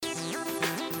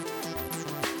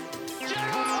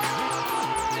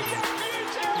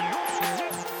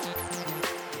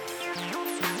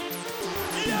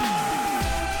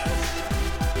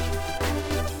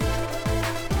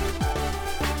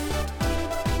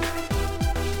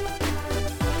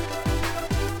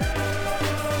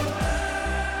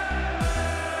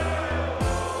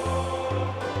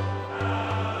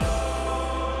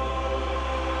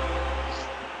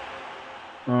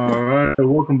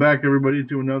Welcome back, everybody,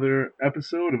 to another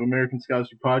episode of American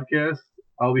Scholarship Podcast.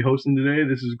 I'll be hosting today.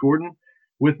 This is Gordon.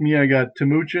 With me, I got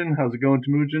Timuchin. How's it going,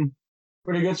 Timuchin?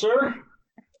 Pretty good, sir.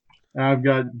 I've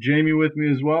got Jamie with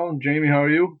me as well. Jamie, how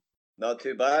are you? Not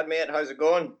too bad, mate. How's it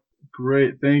going?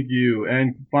 Great, thank you.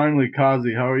 And finally,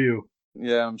 Kazi, how are you?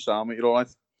 Yeah, I'm Sam. You're all right?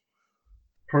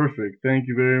 Perfect. Thank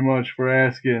you very much for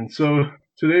asking. So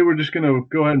today we're just going to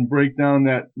go ahead and break down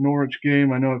that Norwich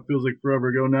game. I know it feels like forever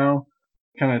ago now.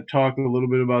 Kind of talk a little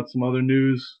bit about some other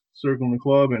news circling the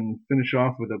club and finish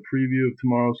off with a preview of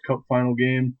tomorrow's cup final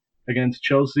game against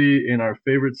Chelsea in our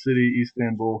favorite city,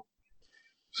 Istanbul.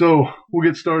 So we'll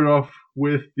get started off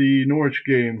with the Norwich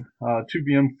game. 2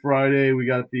 p.m. Friday, we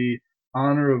got the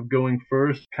honor of going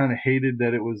first. Kind of hated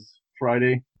that it was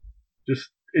Friday. Just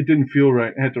it didn't feel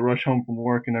right. I had to rush home from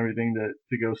work and everything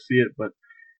to go see it, but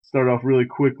start off really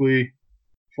quickly,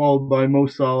 followed by Mo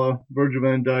Salah, Virgil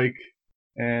van Dijk,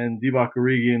 and Divock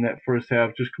Origi in that first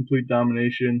half. Just complete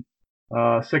domination.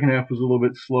 Second half was a little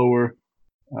bit slower.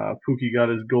 Pukki got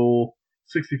his goal,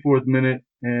 64th minute,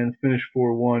 and finished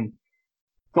 4-1.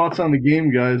 Thoughts on the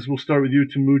game, guys? We'll start with you,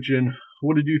 Timuchin.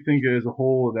 What did you think as a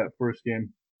whole of that first game?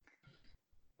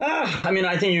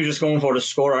 I think you're just going for the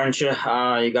score, aren't you?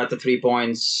 You got the 3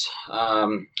 points.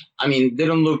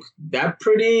 Didn't look that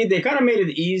pretty. They kind of made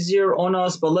it easier on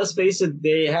us, but let's face it,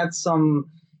 they had some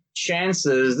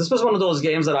chances. This was one of those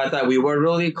games that I thought we were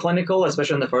really clinical,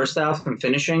 especially in the first half and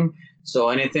finishing. So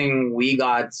anything we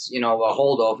got, a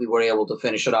hold of, we were able to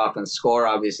finish it off and score.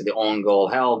 Obviously, the own goal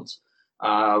helped.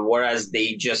 Whereas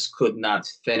they just could not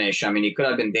finish. It could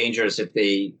have been dangerous if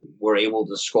they were able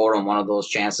to score on one of those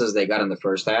chances they got in the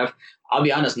first half. I'll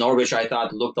be honest, Norwich, I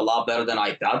thought, looked a lot better than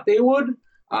I thought they would.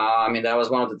 That was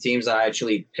one of the teams I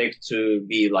actually picked to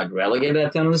be relegated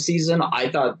at the end of the season. I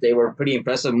thought they were pretty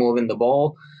impressive moving the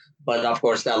ball. But, of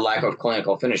course, that lack of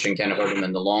clinical finishing can hurt them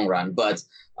in the long run. But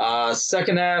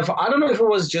second half, I don't know if it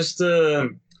was just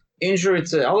injury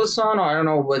to Alisson, or I don't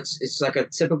know, but it's like a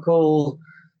typical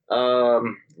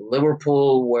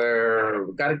Liverpool where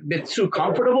got a bit too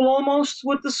comfortable almost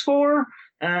with the score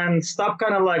and stopped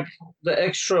kind of like the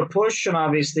extra push. And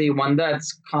obviously, when that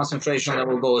concentration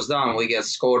level goes down, we get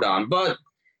scored on. But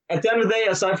at the end of the day,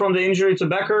 aside from the injury to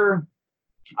Becker,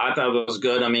 I thought it was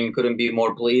good. Couldn't be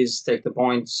more pleased. Take the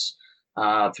points,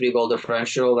 3-goal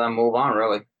differential, then move on,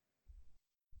 really.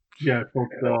 Yeah,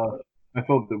 I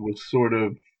felt it was sort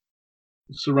of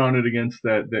surrounded against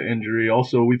the injury.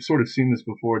 Also, we've sort of seen this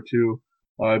before, too.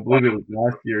 I believe it was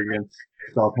last year against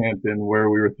Southampton where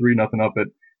we were 3-0 up at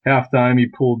halftime. He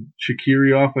pulled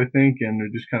Shaqiri off, I think, and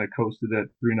it just kind of coasted that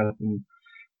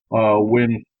 3-0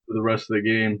 win for the rest of the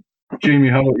game. Jamie,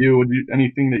 how about you?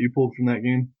 Anything that you pulled from that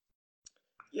game?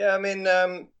 Yeah,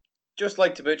 just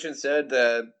like Timuchin said,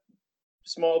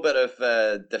 small bit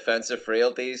of defensive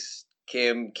frailties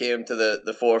came to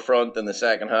the forefront in the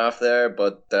second half there,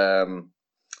 but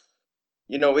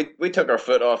we took our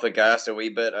foot off the gas a wee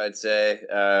bit, I'd say.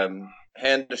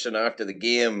 Henderson after the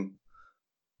game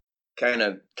kind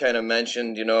of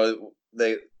mentioned,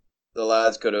 the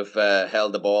lads could have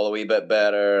held the ball a wee bit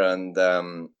better and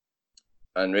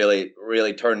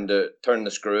really turned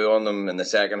the screw on them in the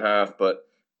second half, but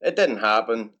it didn't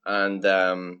happen. And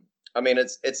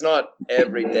it's not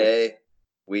every day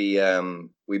we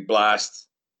blast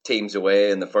teams away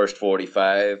in the first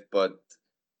 45, but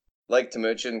like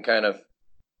Timuchin kind of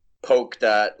poked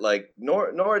at,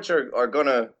 Norwich are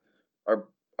gonna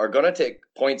take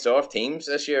points off teams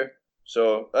this year,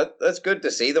 so that's good to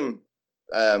see them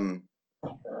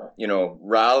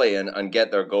rally and get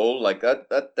their goal. Like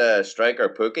that striker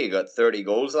Pukki got 30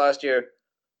 goals last year.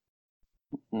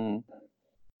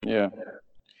 Yeah.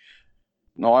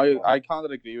 No, I can't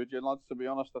agree with you, lads, to be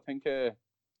honest. I think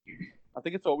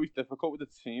it's always difficult with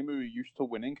a team who are used to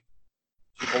winning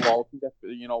to go out and get,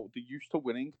 they're used to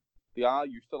winning. They are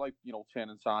used to,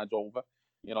 turning sides over.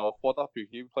 I thought that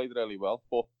Pukki played really well,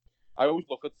 but I always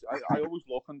look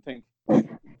and think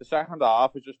the second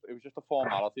half was just a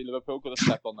formality. Liverpool could have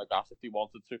stepped on the gas if they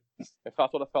wanted to. If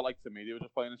that's what it felt like to me, they were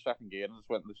just playing in second gear and just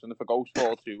went, listen, if it goes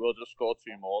 4-2, we'll just score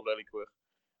 2 more really quick.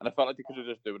 And I felt like they could have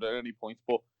just do it at any point,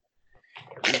 but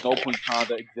there's no point kind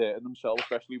of exerting themselves,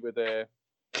 especially with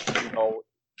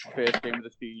first game of the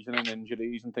season and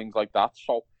injuries and things like that.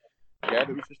 So yeah,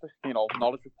 it was just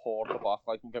Norwich report at the back.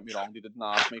 Don't get me wrong, they didn't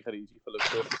have to make it easy for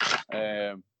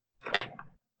Liverpool.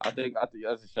 I think,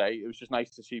 as I say, it was just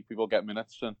nice to see people get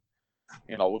minutes, and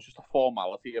it was just a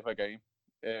formality of a game.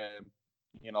 As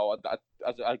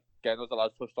the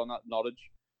lads touched on that,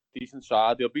 Norwich, decent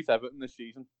side, they'll beat Everton this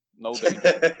season. No danger.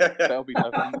 They'll beat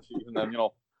Everton this season, then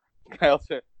they'll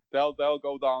they'll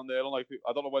go down there and like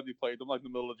I don't know when they played them, like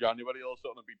in the middle of January or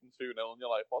something, and beat them 2-0, and you're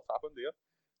like, what's happened here?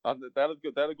 And they're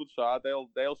a good side. They'll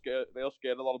scare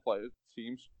a lot of players,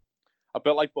 teams. A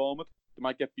bit like Bournemouth, they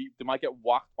might get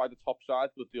whacked by the top side,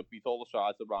 but they'll beat all the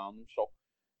sides around them. So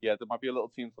yeah, there might be a little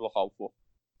team to look out for.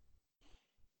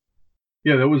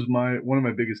 Yeah, that was one of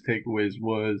my biggest takeaways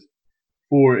was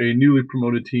for a newly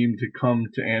promoted team to come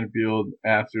to Anfield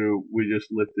after we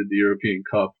just lifted the European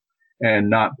Cup and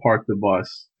not park the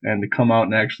bus and to come out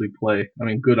and actually play. I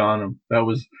mean, good on them. It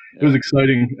was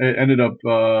exciting. It ended up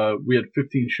we had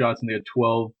 15 shots and they had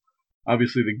 12.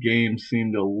 Obviously, the game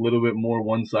seemed a little bit more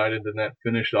one-sided than that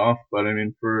finished off. But I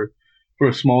mean, for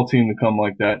a small team to come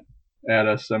like that at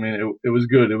us, I mean, it was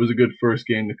good. It was a good first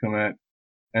game to come at,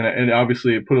 and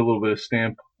obviously it put a little bit of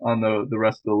stamp on the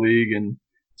rest of the league and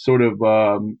sort of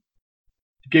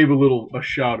gave a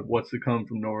shot of what's to come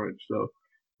from Norwich. So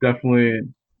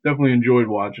definitely enjoyed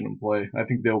watching them play. I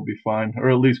think they'll be fine, or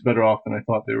at least better off than I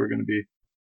thought they were going to be.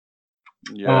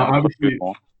 Yeah, obviously,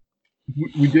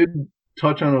 we did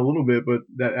touch on it a little bit, but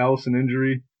that Alisson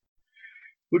injury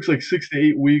looks like 6 to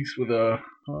 8 weeks with a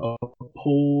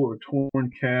pull or torn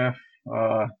calf.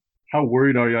 How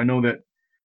worried are you? I know that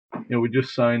we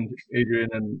just signed Adrian,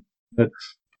 and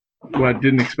that's I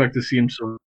didn't expect to see him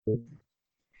so. He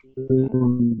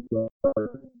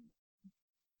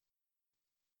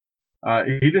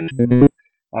didn't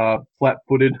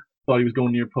flat-footed. Thought he was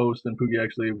going near post, and Pookie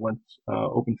actually went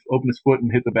opened his foot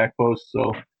and hit the back post.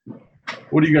 So,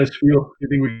 what do you guys feel? Do you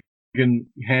think we can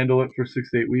handle it for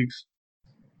 6 to 8 weeks?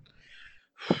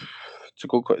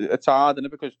 It's hard, isn't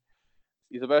it? Because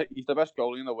he's the best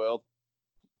goalie in the world,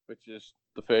 which is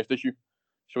the first issue.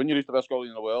 So when you lose the best goalie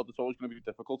in the world, it's always going to be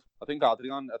difficult. I think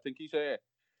Adrian,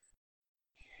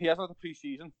 he hasn't had a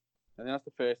pre-season. I think that's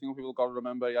the first thing people got to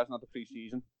remember. He hasn't had the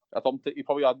pre-season. I don't think he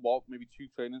probably had maybe 2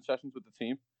 training sessions with the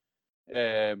team.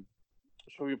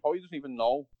 So he probably doesn't even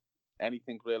know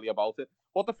anything really about it.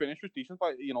 But the finish was decent.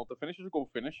 But the finish is a good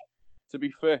finish, to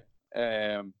be fair.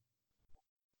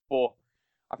 But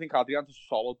I think Adrian's a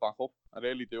solid backup. I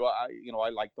really do. I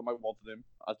liked him. I wanted him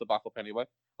as the backup anyway.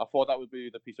 I thought that would be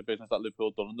the piece of business that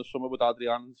Liverpool done in the summer with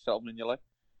Adrian and Selman Mignolet,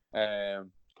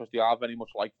 because they are very much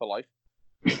like for life.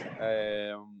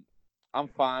 I'm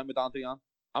fine with Adrian.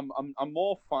 I'm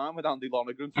more fine with Andy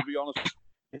Lonergan, to be honest.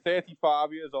 You're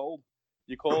 35 years old.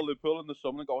 You call Liverpool in the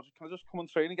summer and go, can I just come and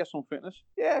train and get some fitness?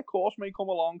 Yeah, of course, mate, come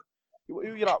along.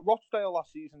 You're at Rochdale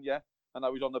last season, yeah, and I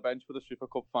was on the bench for the Super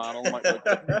Cup final. Might get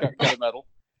a medal.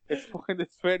 It's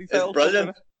fairy tale. It's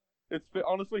brilliant. It's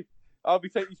honestly.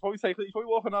 He's probably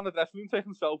walking down the dressing room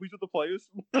taking selfies with the players.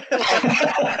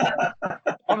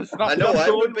 Honestly, I know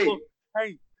I would be.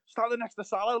 Hey, standing next to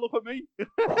Salah, look at me.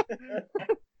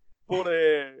 But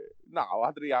no,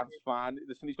 Adrian's fine.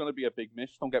 Listen, he's going to be a big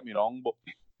miss. Don't get me wrong, but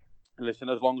listen,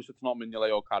 as long as it's not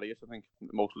Mignolet or Karius, I think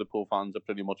most of the Liverpool fans are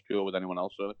pretty much pure with anyone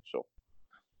else, really. So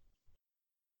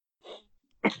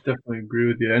definitely agree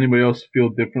with you. Anybody else feel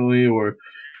differently or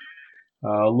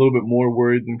a little bit more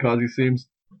worried than Kazi seems?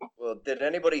 Well, did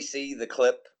anybody see the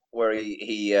clip where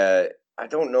he I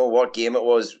don't know what game it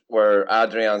was where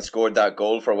Adrian scored that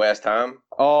goal for West Ham?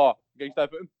 Oh, against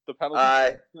Everton, the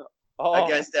penalty.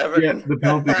 Against Everton. Yeah, the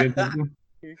penalty against Everton.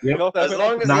 Yep.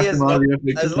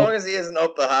 As long as he isn't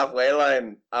up the halfway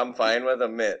line, I'm fine with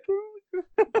him, mate.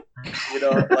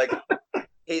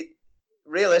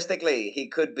 Realistically, he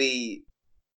could be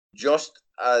just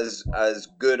as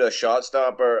good a shot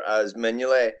stopper as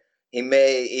Mignolet. He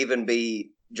may even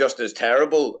be just as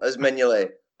terrible as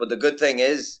Mignolet. But the good thing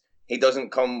is, he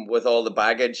doesn't come with all the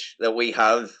baggage that we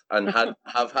have and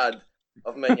have had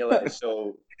of Mignolet.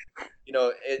 So,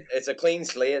 it's a clean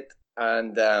slate,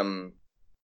 and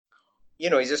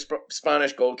he's a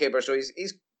Spanish goalkeeper, so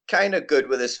he's kind of good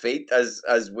with his feet,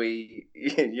 as we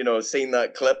seen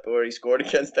that clip where he scored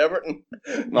against Everton.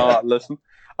 No, listen,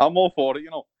 I'm all for it.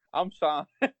 I'm sad.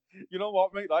 You know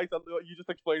what, mate? Like you just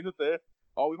explained it there.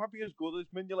 Oh, we might be as good as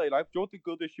Mignolet. Like, do you know what the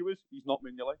good issue is? He's not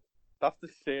Mignolet. That's the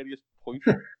serious point.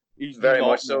 He's very not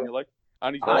much so. Mignolet.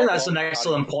 And I think that's an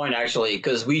excellent point, actually,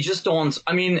 because we just don't.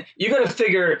 I mean, you got to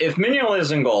figure if Mignolet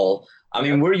is in goal. I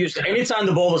mean, we're used to anytime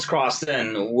the ball is crossed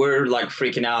in, we're like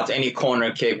freaking out. Any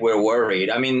corner kick, we're worried.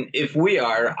 I mean, if we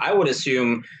are, I would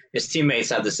assume his teammates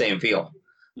have the same feel.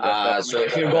 So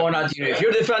if you're going out, if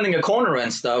you're defending a corner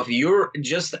and stuff, you're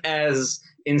just as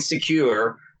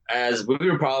insecure as we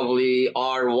probably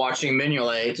are watching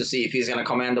Mignolet to see if he's going to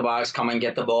command the box, come and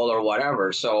get the ball or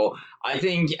whatever. So I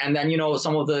think, and then,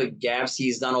 some of the gaps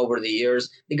he's done over the years,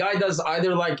 the guy does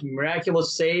either like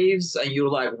miraculous saves and you're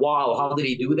like, wow, how did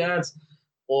he do that?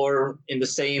 Or in the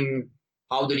same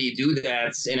how did he do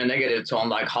that in a negative tone?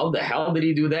 Like, how the hell did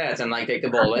he do that and like take the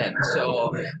ball in?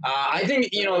 So I think,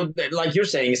 like you're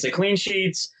saying, it's a clean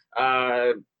sheet.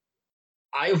 I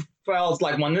felt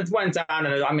like when it went down,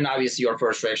 and I mean, obviously your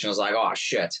first reaction is like, oh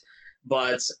shit.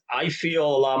 But I feel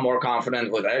a lot more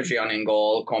confident with Adrian in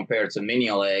goal compared to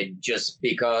Mignolet, just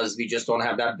because we just don't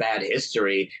have that bad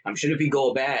history. I'm sure if we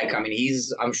go back, I mean,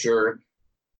 I'm sure,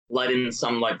 let in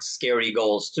some like scary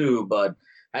goals too, but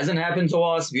hasn't happened to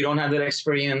us. We don't have that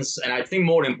experience. And I think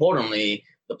more importantly,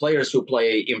 the players who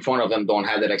play in front of them don't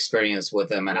have that experience with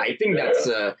them. And I think that's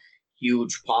a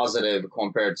huge positive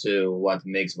compared to what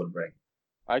Miggs would bring.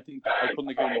 I think I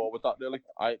couldn't agree more with that, really.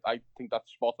 I think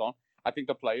that's spot on. I think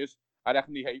the players, I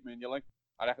reckon they hate Mignolet.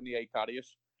 I reckon they hate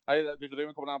Karius. There's a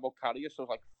rumor coming out about Karius, so I was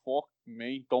like, fuck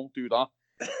me, don't do that.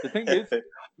 The thing is,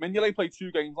 Mignolet played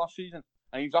 2 games last season,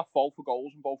 and he's at fault for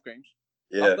goals in both games.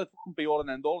 Yeah. That's the fucking be all and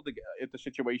end all of the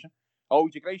situation. Oh,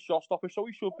 he's a great shot stopper, so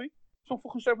he should be. So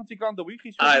fucking 70 grand a week.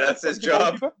 That's his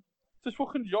job. It's his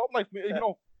fucking job. Like,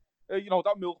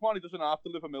 that milkman, he doesn't have to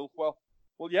live a milk well.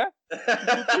 Well, yeah.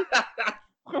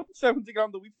 70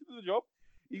 grand a week to do the job.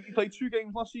 He played 2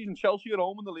 games last season. Chelsea at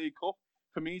home in the League Cup.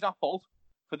 For me, he's at fault.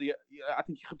 I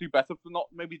think he could do better for not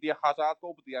maybe the Hazard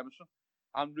goal, but the Emerson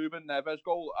and Ruben Neves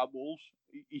goal at Wolves.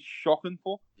 He's shocking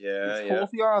for. It's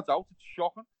 40 yards out. It's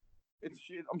shocking.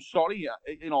 I'm sorry.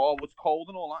 It's cold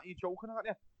and all that. You're joking, aren't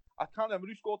you? I can't remember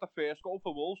who scored the first goal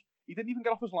for Wolves. He didn't even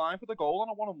get off his line for the goal on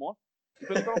a 1-on-1. He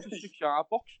barely got off the 6-yard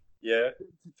box. Yeah.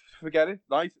 Forget it.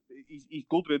 Right? He's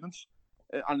good riddance.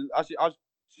 And as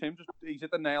Tim he's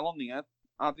hit the nail on the head,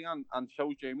 Adrian, and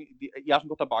shows Jamie he hasn't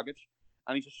got the baggage,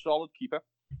 and he's a solid keeper.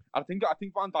 I think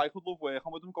Van Dijk would love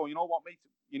working with him. Going, you know what, mate,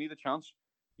 you need a chance.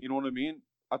 You know what I mean?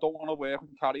 I don't want to work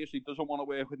with Karius. He doesn't want to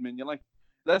work with Mignolet.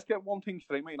 Let's get one thing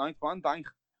straight, mate. Van Dijk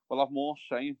will have more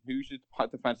say in who's his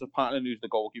defensive partner and who's the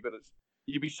goalkeeper.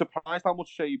 You'd be surprised how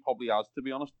much say he probably has, to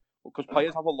be honest, because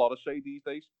players have a lot of say these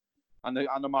days, and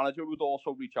the manager would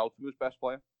also reach out to his best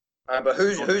player. But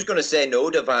who's going to say no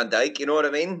to Van Dijk? You know what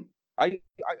I mean? I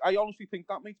honestly think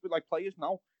that, mate. But like players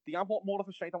now, they have more of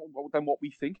a say than what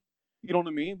we think. You know what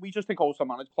I mean? We just think, oh, it's the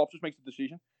manager. Klopp just makes the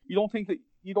decision. You don't think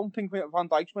Van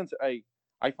Dijk's meant to, hey,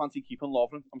 I fancy keeping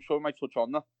Lovren. I'm sure he might touch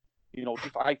on that.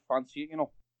 Just I fancy it.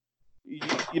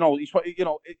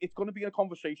 It's going to be a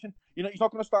conversation. He's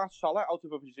not going to start Salah out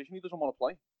of a position he doesn't want to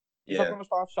play. He's not going to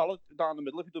start Salah down the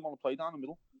middle if he doesn't want to play down the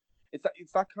middle.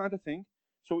 It's that kind of thing.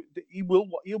 So he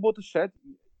would have said,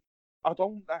 I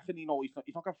don't reckon he's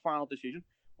not got a final decision,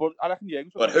 but I reckon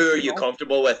But who are you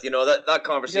comfortable with? That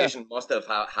conversation must have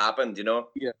happened.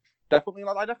 Yeah, definitely.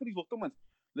 I reckon he's looked and went,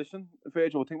 listen,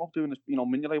 Virgil, I think we're doing this.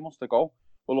 Mignolet wants to go.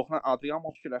 We're looking at Adrian.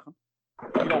 What do you reckon?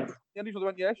 And he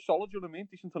went, yeah, solid. You know what I mean?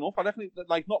 Decent enough. I reckon,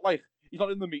 not like he's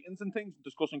not in the meetings and things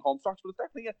discussing contracts, but it's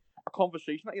definitely a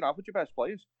conversation that you have with your best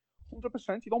players.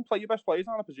 100%. You don't play your best players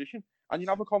out of a position, and you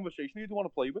have a conversation who you want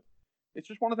to play with. It's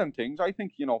just one of them things, I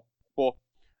think, But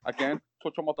again,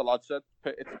 touch on what the lad said.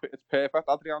 It's perfect.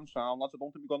 Adrian sound, lads. I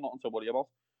don't think we've got nothing to worry about.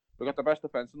 We've got the best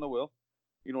defence in the world.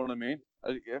 You know what I mean?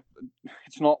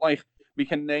 It's not like we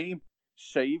can name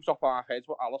saves off our heads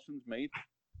what Alisson's made.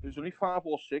 There's only 5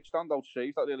 or 6 standout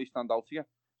saves that really stand out to you.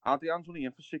 Adrian's only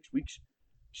in for 6 weeks.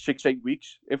 6-8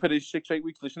 weeks. If it is 6-8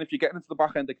 weeks, listen, if you're getting into the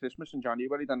back end of Christmas in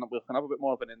January, then we can have a bit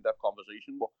more of an in-depth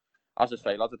conversation. But as I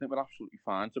say, lads, I think we're absolutely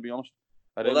fine, to be honest.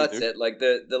 Well, that's it. Like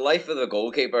the life of the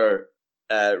goalkeeper,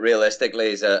 realistically,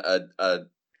 is a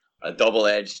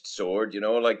double-edged sword.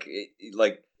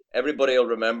 Like everybody will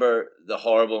remember the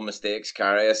horrible mistakes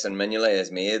Karius and Mignolet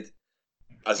has made,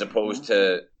 as opposed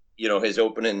to his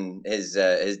opening, his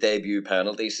debut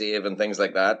penalty save and things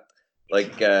like that.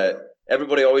 Like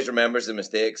everybody always remembers the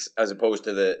mistakes as opposed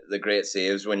to the great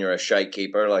saves when you're a shite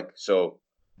keeper. Like so.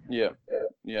 Yeah.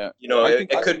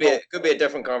 It could be a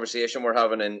different conversation we're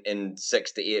having in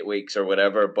 6 to 8 weeks or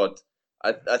whatever. But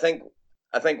I think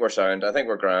we're sound. I think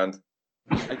we're grand.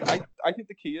 I think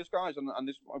the key is, guys, and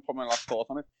this is probably my last thought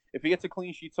on it. If he gets a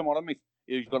clean sheet tomorrow, mate,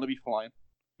 he's going to be flying.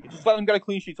 You just let him get a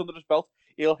clean sheet under his belt.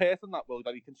 He'll hurt in that will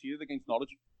that he conceded against Norwich,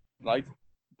 right?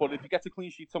 But if he gets a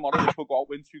clean sheet tomorrow, he'll go out,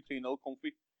 win 2-3-0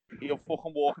 comfy. He'll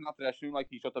fucking walk in that dressing room like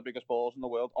he's got the biggest balls in the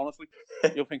world. Honestly,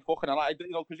 you'll think fucking hell,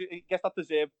 because he gets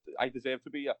that I deserve to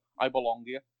be here, I belong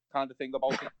here kind of thing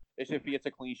about it. It's if he gets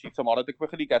a clean sheet tomorrow, the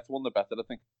quicker he gets one, the better, I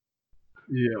think.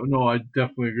 Yeah, no, I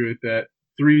definitely agree with that.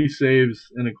 3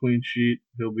 saves and a clean sheet,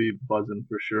 he'll be buzzing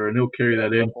for sure, and he'll carry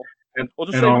that in. And we'll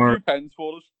just save a few pens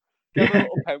for us. Get a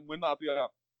little pen win, that'd be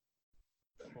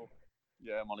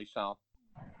yeah, money sound.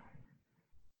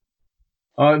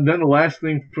 Then the last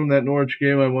thing from that Norwich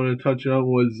game I wanted to touch on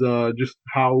was just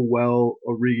how well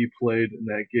Origi played in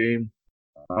that game.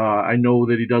 I know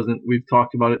that he doesn't. We've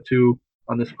talked about it too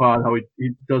on this pod how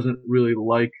he doesn't really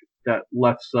like that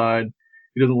left side.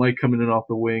 He doesn't like coming in off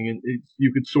the wing, and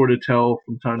you could sort of tell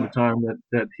from time to time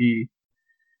that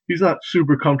he's not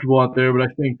super comfortable out there. But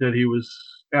I think that he was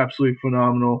absolutely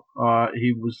phenomenal.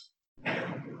 He was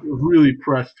really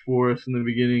pressed for us in the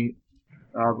beginning.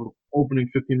 Opening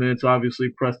 15 minutes, obviously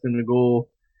pressed in the goal.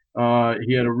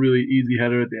 He had a really easy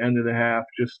header at the end of the half,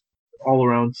 just all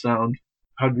around sound.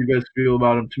 How do you guys feel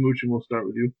about him? Timuchin, we'll start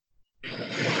with you.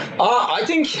 I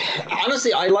think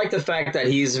honestly, I like the fact that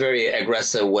he's very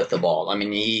aggressive with the ball. I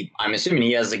mean, I'm assuming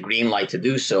he has a green light to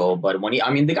do so, but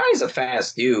the guy's a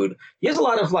fast dude. He has a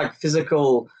lot of like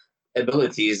physical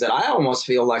abilities that I almost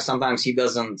feel like sometimes he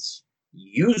doesn't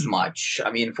use much.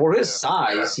 I mean, for his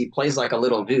size, he plays like a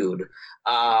little dude.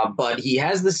 But he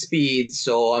has the speed,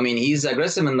 so I mean, he's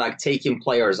aggressive and like taking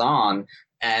players on.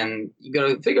 And you got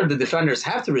to figure the defenders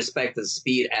have to respect his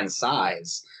speed and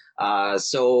size.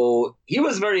 So he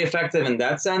was very effective in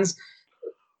that sense.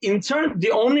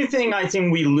 The only thing I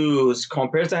think we lose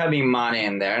compared to having Mane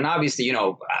in there, and obviously,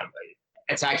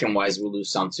 attacking wise, we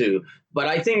lose some too. But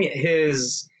I think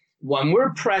when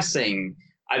we're pressing,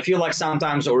 I feel like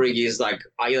sometimes Origi is like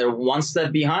either one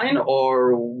step behind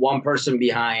or one person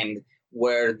behind,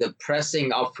 where the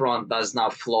pressing up front does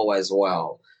not flow as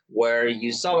well. Where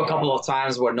you saw a couple of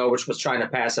times where Norwich was trying to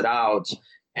pass it out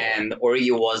and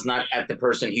Origi was not at the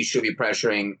person he should be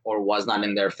pressuring or was not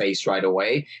in their face right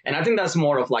away. And I think that's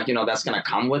more of like, that's going to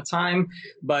come with time.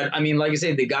 But I mean, like you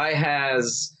said, the guy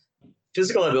has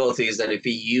physical abilities that if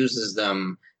he uses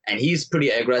them, and he's pretty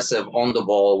aggressive on the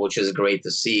ball, which is great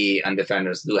to see, and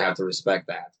defenders do have to respect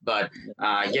that. But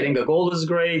getting a goal is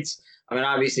great. I mean,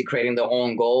 obviously creating their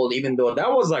own goal, even though that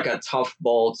was like a tough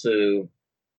ball to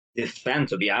defend,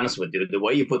 to be honest with you. The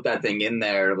way you put that thing in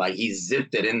there, like he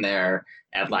zipped it in there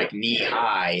at like knee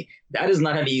high, that is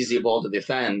not an easy ball to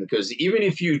defend, because even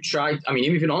if you even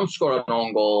if you don't score an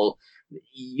own goal,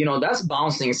 that's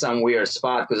bouncing some weird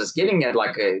spot because it's getting at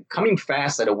like coming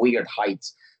fast at a weird height.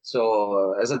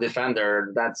 So as a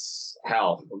defender, that's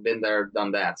hell. I've been there,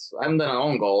 done that. I haven't done an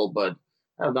own goal, but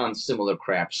I've done similar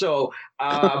crap. So,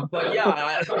 but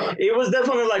yeah, it was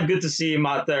definitely like good to see him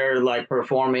out there like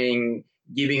performing,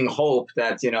 giving hope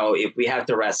that, if we have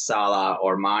to rest Salah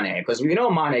or Mane, because we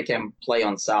know Mane can play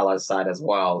on Salah's side as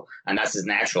well, and that's his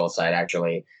natural side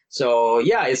actually. So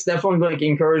yeah, it's definitely like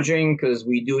encouraging because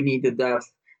we do need the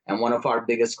depth, and one of our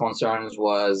biggest concerns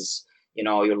was,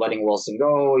 you're letting Wilson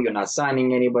go, you're not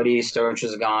signing anybody, Sturridge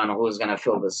is gone, who's going to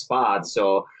fill the spot?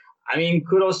 So, I mean,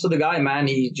 kudos to the guy, man.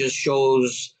 He just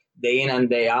shows day in and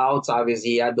day out.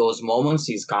 Obviously, he had those moments.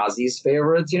 He's Kazi's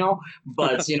favorite,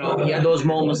 but, he had those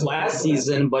moments last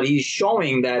season, but he's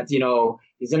showing that,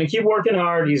 he's going to keep working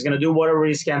hard. He's going to do whatever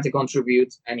he can to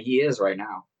contribute, and he is right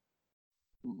now.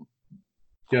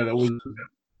 Yeah, that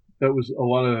was a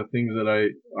lot of the things that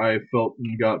I felt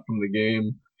and got from the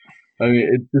game. I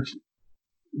mean,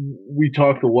 we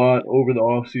talked a lot over the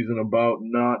offseason about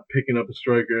not picking up a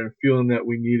striker and feeling that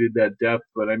we needed that depth.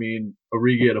 But I mean,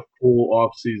 Origi had a full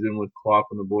offseason with Klopp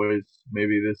and the boys.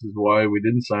 Maybe this is why we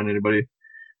didn't sign anybody.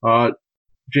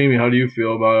 Jamie, how do you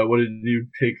feel about it? What did you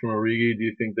take from Origi? Do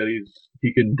you think that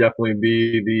he can definitely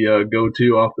be the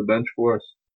go-to off the bench for us?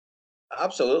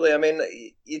 Absolutely. I mean,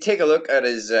 you take a look at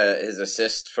his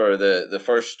assist for the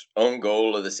first own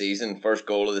goal of the season, first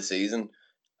goal of the season,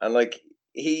 and like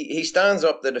he stands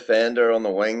up the defender on the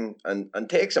wing and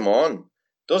takes him on.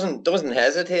 Doesn't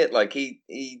hesitate. Like he's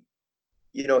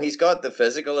got the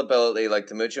physical ability, like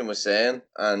Timuchin was saying,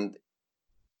 and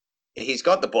he's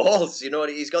got the balls.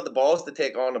 He's got the balls to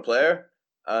take on a player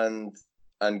and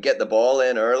get the ball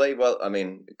in early. Well, I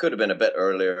mean, it could have been a bit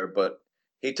earlier, but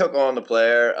he took on the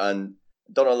player and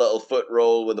done a little foot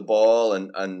roll with the ball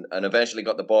and eventually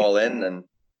got the ball in and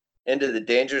into the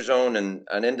danger zone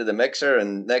and into the mixer,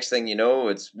 and next thing you know,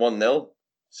 it's 1-0.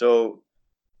 So,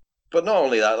 but not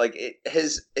only that, like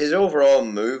his overall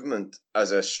movement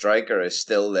as a striker is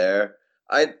still there.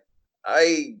 I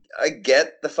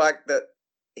get the fact that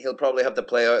he'll probably have to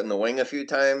play out in the wing a few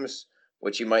times,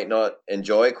 which he might not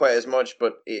enjoy quite as much,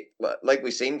 but like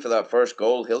we've seen for that first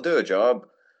goal, he'll do a job.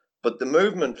 But the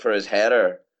movement for his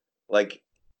header, like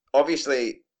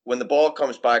obviously when the ball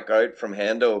comes back out from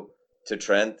Hendo to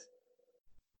Trent,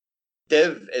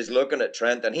 Div is looking at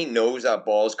Trent and he knows that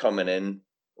ball's coming in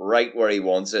right where he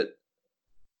wants it.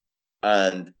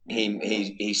 And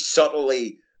he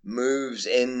subtly moves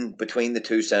in between the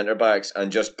two centre-backs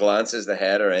and just glances the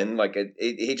header in. Like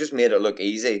he just made it look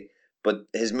easy. But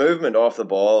his movement off the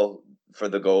ball for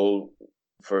the goal,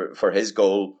 for his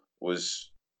goal, was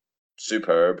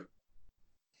superb.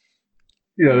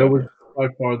 Yeah, by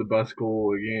far the best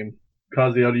goal of the game.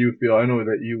 Kazi, how do you feel? I know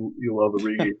that you love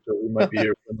Origi, so we might be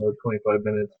here for another 25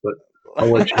 minutes, but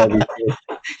I'll let you have your say.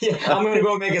 Yeah, I'm gonna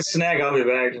go make a snack. I'll be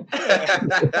back.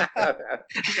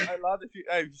 Lad, if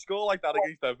you score like that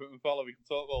against Everton, fella, we can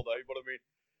talk all day. But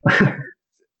I mean,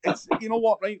 it's you know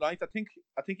what, right? I think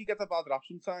he gets a bad rap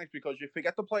sometimes because you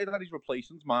forget the player that he's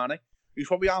replacing, Mane. He's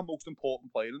probably our most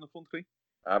important player in the front three.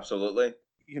 Absolutely.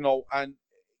 You know, and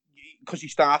because he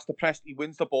starts to press, he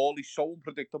wins the ball. He's so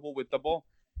unpredictable with the ball.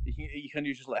 He can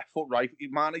use his left foot, right.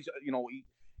 Mane's,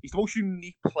 he's the most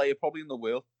unique player probably in the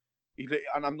world.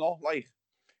 And I'm not like,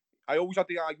 I always had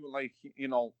the argument like,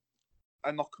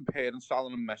 I'm not comparing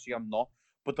Salah and Messi. I'm not,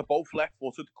 but they're both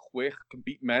left-footed, quick, can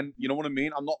beat men. You know what I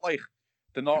mean? I'm not like,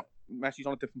 they're not. Messi's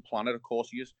on a different planet, of course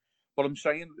he is. But I'm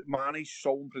saying Mane's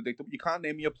so unpredictable. You can't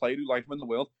name me a player who like him in the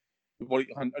world,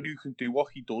 and who can do what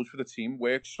he does for the team,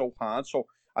 works so hard. So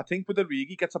I think with Origi,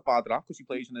 he gets a bad rap because he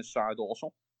plays on his side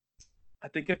also. I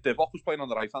think if Divock was playing on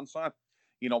the right-hand side,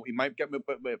 he might get a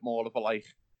bit more of a,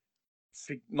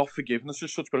 not forgiveness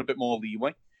as such, but a bit more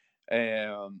leeway.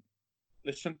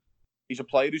 Listen, he's a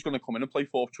player who's going to come in and play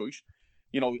fourth choice.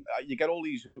 You get all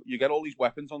these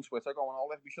weapons on Twitter going,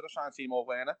 we should have signed Timo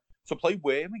Werner. So play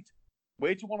where, mate?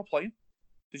 Where do you want to play him?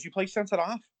 Does he play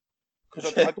centre-half?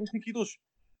 Because I don't think he does.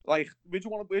 Where do you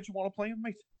want to play him,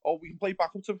 mate? Or we can play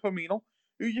back up to Firmino.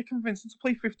 Who are you convincing to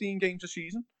play 15 games a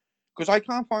season? Because I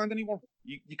can't find anyone.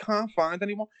 You can't find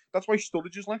anyone. That's why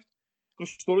Sturridge has left.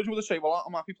 Because Sturridge would have said, well,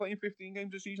 I'm happy playing 15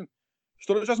 games a season.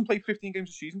 Sturridge hasn't played 15 games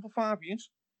a season for 5 years.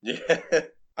 Yeah.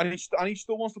 And he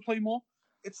still wants to play more.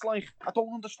 It's like, I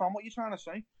don't understand what you're trying to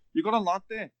say. You've got a lad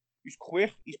there. He's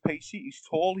quick, he's pacey, he's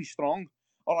tall, he's strong.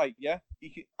 All right, yeah.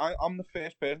 I'm the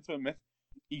first person to admit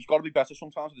he's got to be better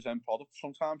sometimes with his end product.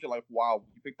 Sometimes you're like, wow,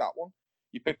 you picked that one.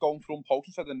 You picked going front post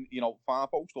instead of, far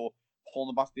post or pulling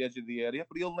the back to the edge of the area.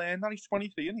 But he'll learn that. He's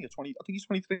 23, isn't he? I think he's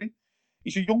 23.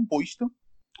 He's a young boy still.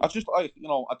 I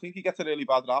think he gets a really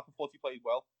bad rap. I thought he played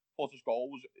well. I thought his goal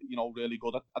was, really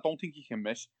good. I don't think he can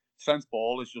miss. Trent's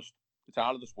ball is just, it's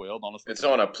out of this world, honestly. It's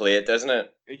on a plate, isn't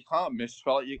it? You can't miss,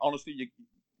 fella. Honestly,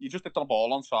 you just hit the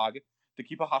ball on target. The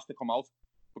keeper has to come out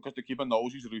because the keeper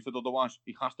knows he's rooted. Otherwise,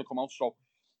 he has to come out. So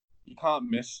you can't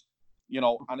miss,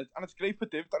 And it's great for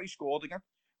Div that he scored again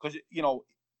because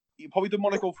he probably didn't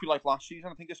want to go through like last season.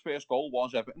 I think his first goal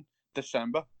was Everton,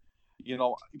 December.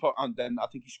 And then I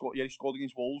think he scored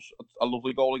against Wolves, a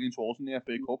lovely goal against Wolves in the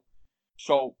FA Cup.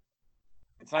 So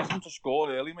it's nice for him to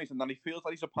score early, mate, and then he feels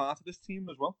like he's a part of this team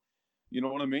as well. You know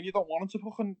what I mean? You don't want him to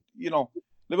fucking,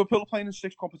 Liverpool are playing in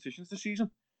 6 competitions this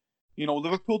season.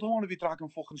 Liverpool don't want to be dragging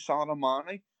fucking Salah and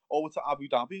Mane over to Abu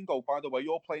Dhabi and go, by the way,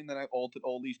 you're playing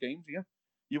all these games here.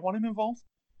 You want him involved.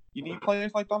 You need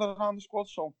players like that around the squad.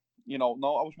 So, I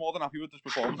was more than happy with this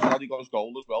performance. He got his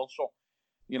goal as well. So,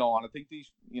 and I think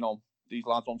these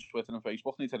lads on Twitter and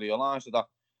Facebook need to realise that,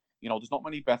 there's not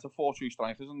many better 4-3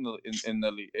 strikers in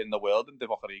the world than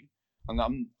Divock Origi. And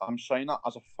I'm saying that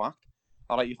as a fact.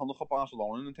 All right, you can look at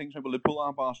Barcelona and things, maybe Liverpool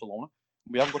aren't Barcelona.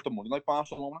 We haven't got the money like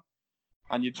Barcelona.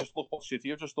 And you just look what City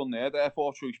have just done there. Their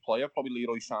 4-3 player, probably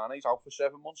Leroy Sané, he's out for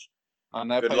 7 months. And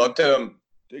good luck to him.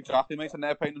 Exactly, mate. And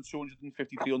they're paying him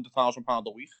 £250,000-300,000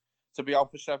 a week to be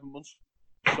out for 7 months.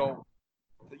 So,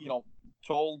 it's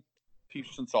all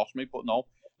peeps and toss, mate. But no,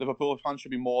 Liverpool fans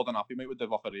should be more than happy, mate, with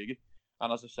Divock Origi.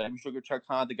 And as I say, we should check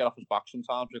hard to get off his back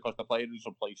sometimes because the player he's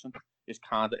replacing is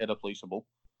kind of irreplaceable.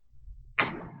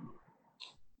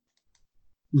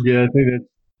 Yeah, I think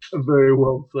that's very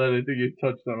well said. I think you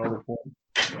touched on all the points.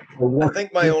 I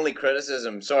think my only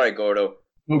criticism, sorry, Gordo,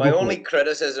 my only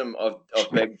criticism of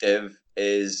Big Div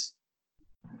is,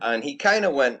 and he kind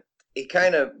of went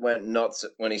nuts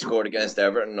when he scored against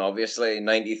Everton, obviously,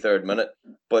 93rd minute.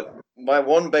 But my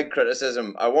one big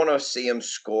criticism, I want to see him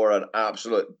score an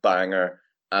absolute banger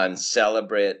and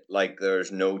celebrate like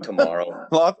there's no tomorrow.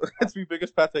 Lad, that's my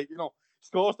biggest pet hate,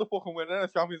 Scores the fucking winner in the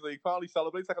Champions League final, he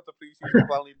celebrates like at the pre-season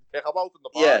final, he kick about in the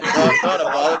bar. Yeah, not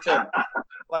about him.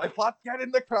 Like, lad, get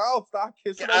in the crowd, start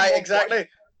kissing him. Exactly.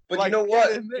 But like, you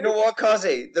know what,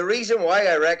 Kazi? The reason why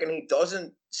I reckon he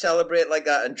doesn't celebrate like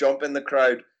that and jump in the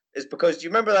crowd is because, do you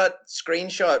remember that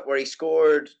screenshot where he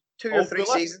scored 2 or 3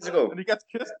 seasons ago? And he gets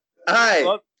kissed. Aye.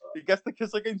 Lad, he gets the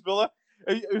kiss against Villa.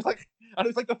 It was like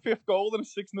the 5th goal in a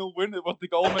 6-0 win. It was the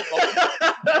goal meant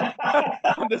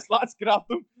and this lad's grabbed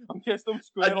him and kissed him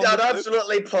square. I'd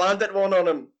absolutely planted one on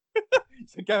him.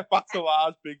 So get back to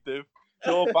ours, Big Div.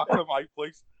 Go back to my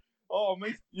place. Oh,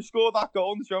 mate, you scored that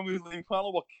goal in the Champions League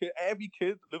final. What every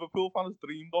kid Liverpool fan has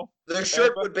dreamed of. The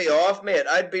shirt would be off, mate.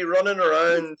 I'd be running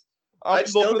around. I'd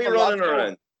still be running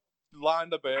around. Line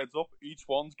the birds up. Each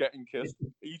one's getting kissed.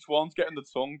 Each one's getting the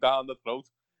tongue down the throat.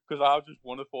 because I've just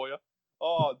won it for you.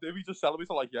 Oh, did we just celebrate?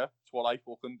 I'm like, yeah, it's what I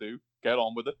fucking do. Get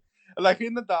on with it. And like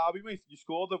in the derby, mate, you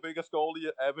scored the biggest goal of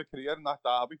your ever career in that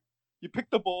derby. You pick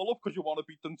the ball up because you want to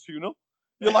beat them 2-0.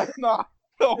 You're like, nah,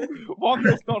 no,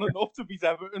 1-0's not enough to beat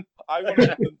Everton. I want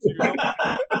to beat them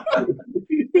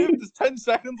 2-0. There's 10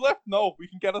 seconds left. No, we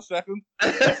can get a second.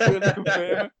 Let's really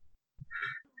confirm it.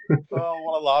 Oh,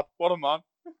 what a lad. What a man.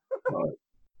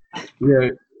 Yeah,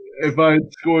 if I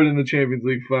had scored in the Champions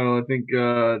League final, I think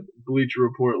Bleacher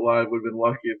Report Live would have been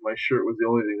lucky if my shirt was the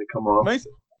only thing to come off. Mate,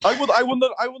 I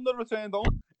wouldn't have returned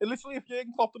home. It literally, if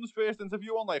Jürgen Klopp done his first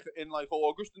interview in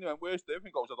August and he went, "Where's Dave?"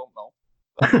 He goes, "I don't know."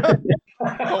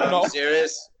 Don't know. I'm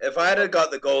serious. If I had got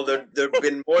the goal, there'd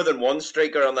been more than one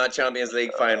striker on that Champions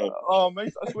League final. Oh,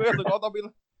 mate, I swear to God, I'd be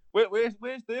like, where's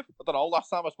Dave? I don't know. Last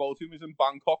time I spoke to him, he's in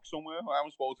Bangkok somewhere. I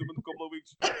haven't spoken to him in a couple of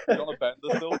weeks. He's on a bender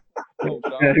still.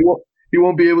 Yeah, he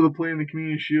won't be able to play in the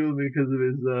Community Shield because of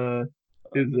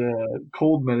his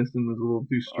cold medicine was a little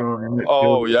too strong.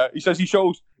 Oh yeah, he says he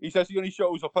only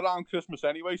shows up around Christmas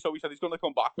anyway. So he said he's going to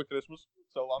come back for Christmas.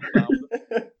 So I'm down with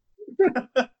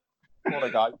it. What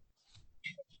a guy.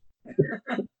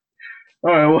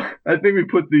 All right, well, I think we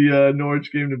put the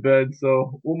Norwich game to bed,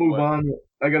 so we'll move on.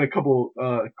 I got a couple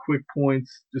quick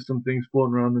points, just some things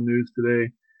floating around the news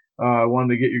today. I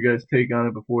wanted to get your guys' take on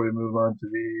it before we move on to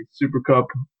the Super Cup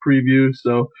preview.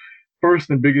 So first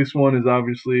and biggest one is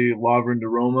obviously Lovren de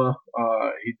Roma.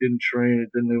 He didn't train.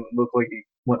 It didn't look like he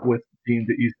went with the team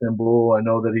to Istanbul. I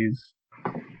know that he's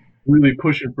really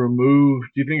pushing for a move.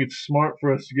 Do you think it's smart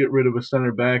for us to get rid of a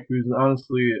center back who's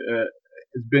honestly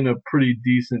has been a pretty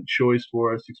decent choice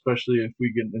for us, especially if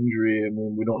we get an injury? I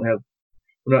mean,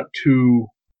 we're not too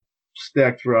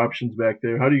stacked for options back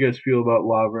there. How do you guys feel about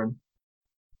Lovren?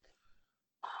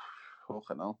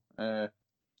 Fucking hell.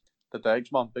 The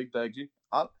Degs, man. Big Degsy.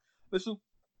 Listen,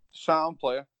 sound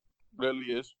player. Really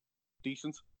is.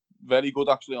 Decent. Very good,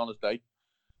 actually, on his day.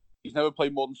 He's never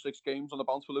played more than 6 games on the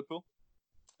bounce for Liverpool.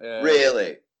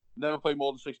 Really? Never played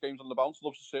more than 6 games on the bounce.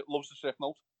 Loves the sick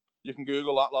note. You can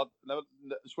Google that, lad. Never,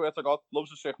 swear to God, loves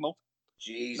the sick note.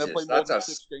 Jesus, never played more than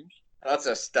 6 games. That's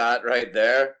a stat right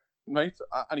there. Mate,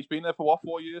 and he's been there for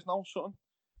 4 years now, son?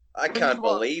 I can't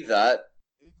believe that.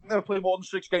 Never played more than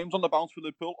 6 games on the bounce for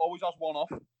Liverpool. Always has one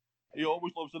off. He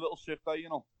always loves a little sick day, you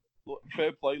know.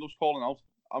 Fair play, loves calling out.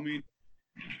 I mean,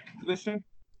 listen,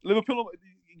 Liverpool,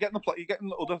 you're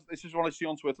getting other. This is what I see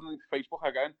on Twitter and Facebook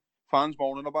again. Fans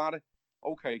moaning about it.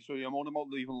 Okay, so you're moaning about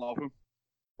leaving Lovren.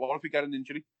 What if we get an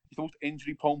injury? He's the most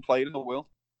injury-prone player in the world.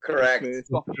 Correct.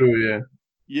 True,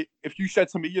 yeah. If you said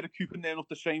to me you're recouping enough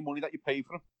the same money that you paid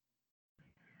for him,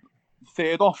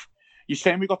 third off, you're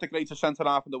saying we got the greatest centre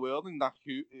half in the world in that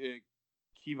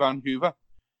Kevin Hoover.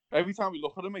 Every time we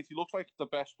look at him, mate, he looks like the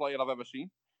best player I've ever seen.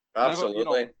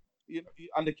 Absolutely.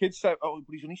 And the kid said, "Oh,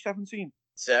 but he's only 17."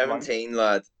 17, right?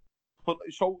 Lad. But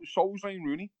so is Wayne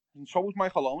Rooney, and so is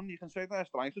Michael Owen. You can say they're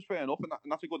strikers, fair enough, and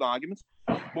that's a good argument.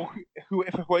 But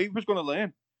if whoever's going to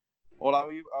learn, or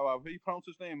however you pronounce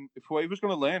his name, if whoever's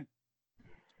going to learn,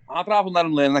 I'd rather let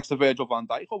him learn next to Virgil van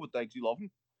Dijk over Degsy Lovren.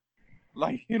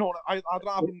 Like, you know, I'd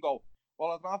rather him go.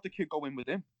 Well, I'd rather the kid go in with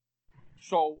him.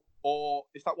 So, or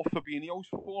is that what Fabinho's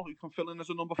for? Who can fill in as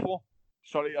a number 4?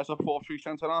 Sorry, as a 4-3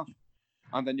 centre half,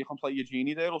 and then you can play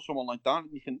Eugenie there or someone like that.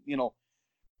 And you can, you know,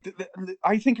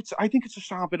 I think it's a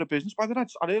sound bit of business by the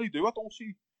Reds. I really do. I don't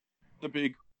see the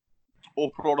big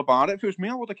uproar about it. If it was me,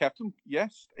 I would have kept him.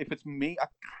 Yes. If it's me,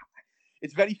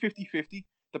 it's very 50-50,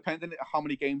 depending on how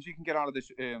many games you can get out of this,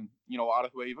 out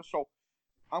of whoever. So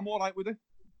I'm all right with it.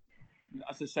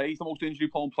 As I say, he's the most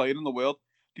injury-prone player in the world.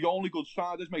 The only good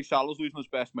side is Mo Salah's losing his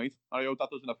best mate. I hope that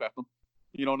doesn't affect him.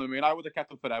 You know what I mean? I would have kept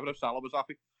him forever if Salah was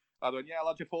happy. I'd went, yeah,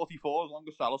 lad, you're 44. As long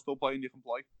as Salah's still playing, you can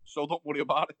play. So don't worry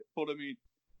about it. But I mean,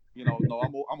 you know, no,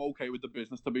 I'm okay with the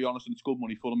business, to be honest, and it's good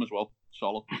money for them as well.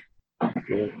 Solid.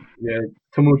 Yeah,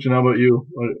 Timuchin, how about you?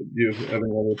 Do you have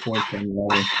any other points on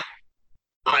that?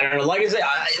 I don't know. Like I say,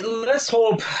 let's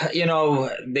hope, you know,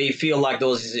 they feel like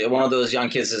one of those young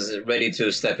kids is ready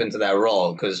to step into that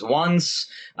role. Because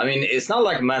it's not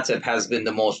like Matip has been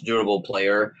the most durable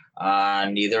player,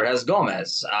 neither has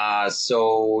Gomez.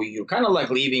 So you're kind of like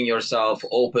leaving yourself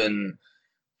open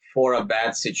for a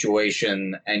bad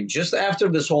situation. And just after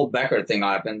this whole Becker thing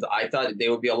happened, I thought they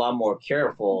would be a lot more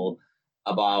careful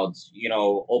about, you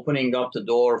know, opening up the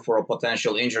door for a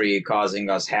potential injury causing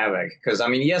us havoc. Because, I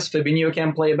mean, yes, Fabinho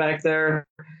can play back there,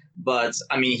 but,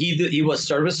 I mean, he was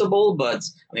serviceable, but,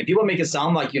 I mean, people make it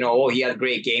sound like, you know, he had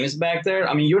great games back there.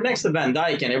 I mean, you're next to Van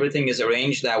Dijk and everything is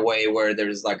arranged that way where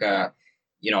there's like a,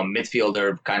 you know,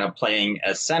 midfielder kind of playing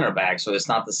as center back, so it's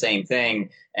not the same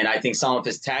thing. And I think some of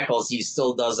his tackles, he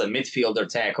still does a midfielder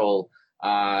tackle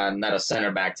not a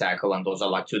center back tackle, and those are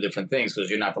like two different things because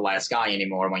you're not the last guy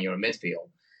anymore when you're in midfield.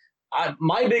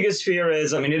 My biggest fear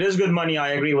is, I mean, it is good money.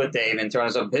 I agree with Dave in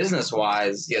terms of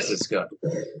business-wise. Yes, it's good.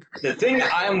 The thing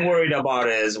I'm worried about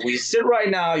is we sit right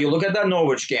now, you look at that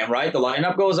Norwich game, right? The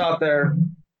lineup goes out there.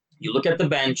 You look at the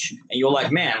bench, and you're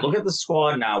like, man, look at the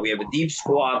squad now. We have a deep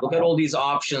squad. Look at all these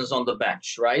options on the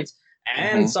bench, right?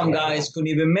 And some guys couldn't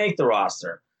even make the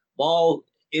roster. Well,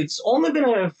 it's only been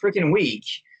a freaking week.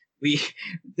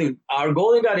 Our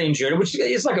goalie got injured, which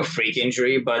is like a freak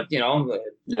injury, but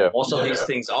most of these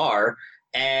things are.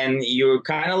 And you're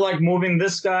kind of like moving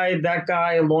this guy, that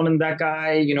guy, loaning that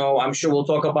guy. I'm sure we'll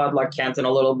talk about like Canton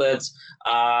a little bit.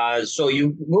 So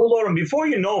you move on before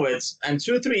you know it, and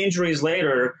 2-3 injuries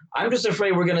later, I'm just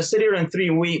afraid we're gonna sit here in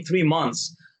 3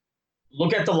 months,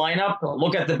 look at the lineup,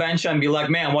 look at the bench, and be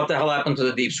like, man, what the hell happened to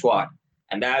the deep squad?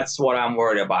 And that's what I'm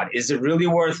worried about. Is it really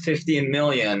worth $15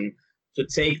 million to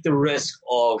take the risk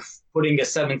of putting a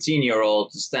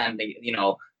 17-year-old to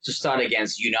start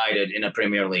against United in a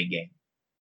Premier League game?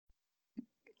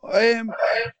 I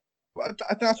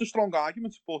think that's a strong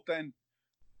argument, but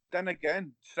then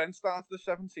again, Trent started at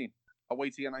 17 away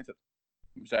to United.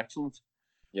 It was excellent.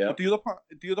 Yeah. But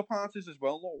the other part is as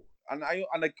well, though, and I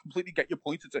completely get your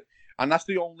point. And that's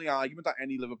the only argument that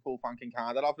any Liverpool fan can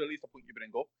kind of have, really, is the point you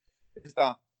bring up, is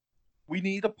that we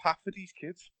need a path for these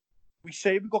kids. We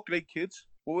say we've got great kids,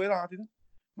 but where are they?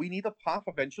 We need a path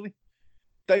eventually.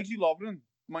 Daisy Lovren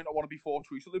might not want to be fourth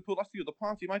choice at Liverpool. That's the other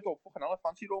part. He might go, fucking hell, I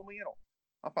fancy Roma,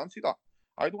 I fancy that.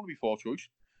 I don't want to be fourth choice.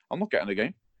 I'm not getting a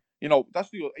game. That's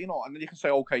the, and then you can say,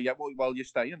 okay, yeah, well, you're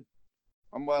staying.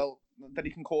 And then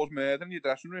he can cause murder in your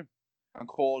dressing room and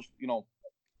cause,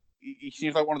 he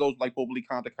seems like one of those, like, bubbly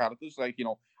kind of characters. Like,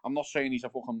 I'm not saying he's a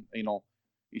fucking,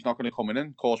 he's not going to come in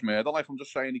and cause murder. Like, I'm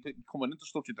just saying he could come in and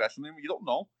disrupt your dressing room. You don't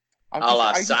know. A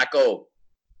la Sacco.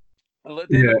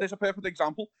 There's a perfect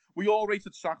example. We all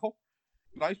rated Sacco,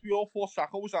 right? We all thought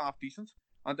Sacco was half decent,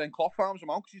 and then Klopp farms him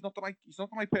out because he's not the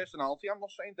right personality. I'm not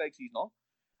saying Diggs he's not.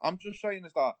 I'm just saying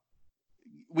is that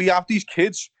we have these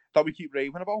kids that we keep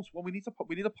raving about. Well, we need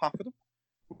a path for them.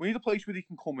 We need a place where they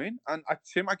can come in, and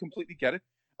Tim, I completely get it,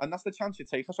 and that's the chance you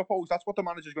take. I suppose that's what the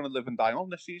manager's going to live and die on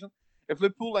this season. If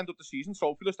Liverpool end up the season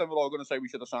Sophilus, then we're all going to say we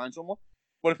should have signed someone.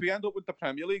 But if we end up with the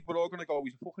Premier League, we're all going to go,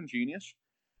 he's a fucking genius.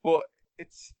 But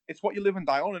it's what you live and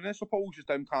die on, and I suppose it's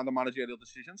them kind of managerial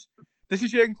decisions. This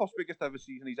is Jurgen Klopp's biggest ever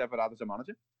season he's ever had as a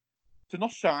manager. To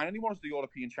not sign anyone as the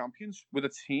European champions with a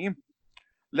team,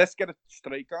 let's get it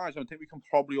straight, guys. I think we can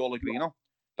probably all agree now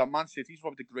that Man City is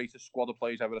probably the greatest squad of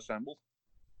players ever assembled.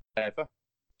 Ever.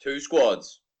 Two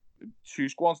squads,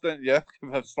 then, yeah,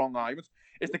 with strong arguments.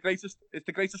 It's the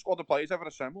greatest squad of players ever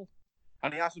assembled.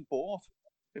 And he hasn't bought.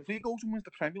 If he goes and wins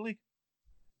the Premier League,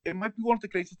 it might be one of the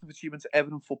greatest achievements ever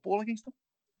in football against them.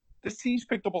 This team's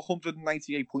picked up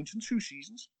 198 points in 2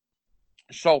 seasons.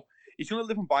 So he's going to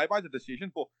live and die by the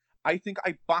decision, but I think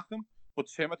I back him. But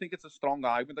Tim, I think it's a strong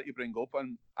argument that you bring up,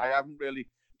 and I haven't really.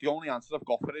 The only answer I've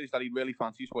got for it is that he really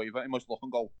fancies Waver. He must look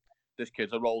and go, this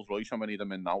kid's a Rolls Royce, and we need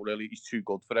him in now. Really, he's too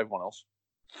good for everyone else.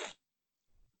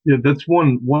 Yeah, that's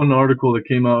one article that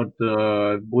came out.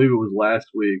 I believe it was last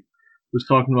week. Was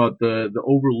talking about the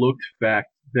overlooked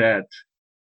fact that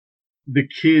the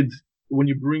kids, when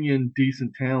you bring in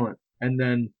decent talent and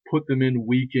then put them in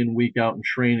week out in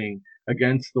training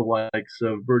against the likes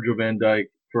of Virgil van Dijk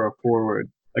for a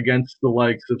forward, against the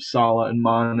likes of Salah and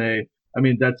Mane. I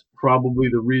mean, that's probably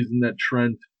the reason that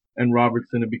Trent and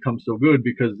Robertson have become so good,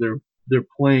 because they're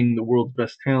playing the world's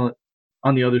best talent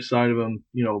on the other side of them,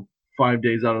 5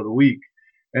 days out of the week.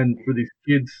 And for these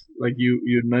kids, like you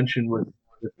had mentioned with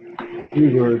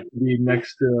Hoover being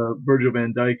next to Virgil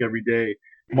van Dijk every day,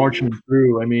 marching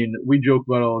through. I mean, we joke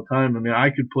about it all the time. I mean, I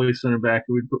could play center back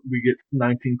and we get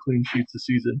 19 clean sheets a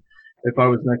season if I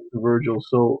was next to Virgil.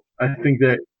 So I think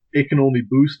that it can only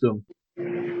boost them.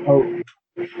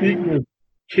 Speaking of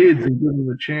kids and giving them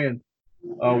a chance,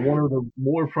 one of the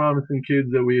more promising kids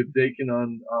that we have taken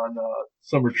on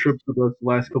summer trips with us the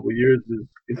last couple of years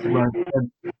is Ryan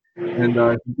Kent. And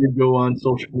he did go on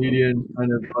social media and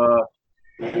kind of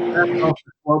tapped off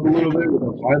the club a little bit with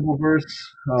a Bible verse.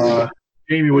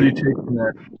 Jamie, what do you take from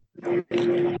that?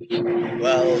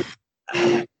 Well,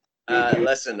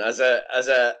 listen, as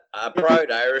a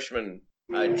proud Irishman,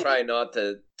 I try not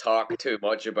to talk too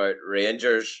much about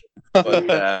Rangers, but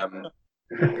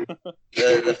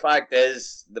the fact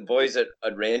is, the boys at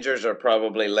Rangers are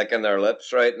probably licking their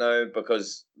lips right now,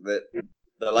 because the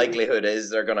likelihood is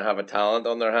they're going to have a talent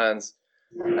on their hands.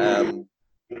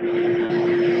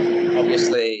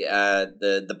 Obviously,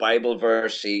 the Bible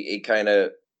verse he kind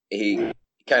of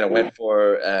went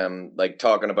for, like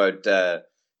talking about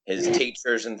his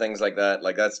teachers and things like that.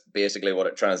 Like that's basically what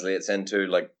it translates into,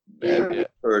 like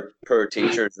per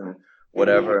teachers and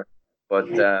whatever.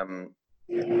 But I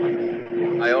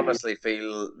honestly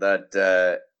feel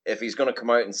that if he's going to come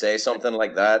out and say something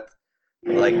like that,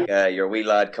 like your wee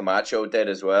lad Camacho did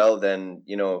as well, then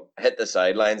hit the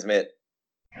sidelines, mate.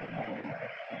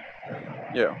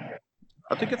 Yeah,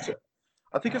 I think it's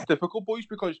difficult, boys,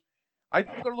 because I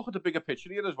think we've got to look at the bigger picture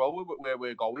here as well, where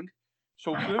we're going.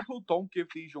 So Liverpool don't give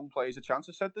these young players a chance.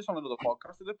 I said this on another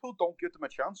podcast. Liverpool don't give them a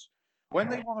chance. When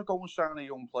they want to go and sign a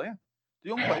young player, the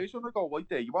young players are going to go, right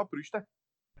there, you have Brewster,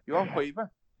 you have Quaver,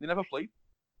 they never played.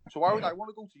 So why would I want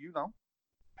to go to you now?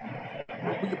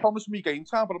 Well, you promised me game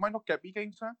time, but I might not get me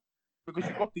game time because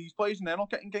you've got these players and they're not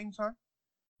getting game time.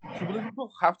 So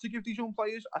Liverpool have to give these young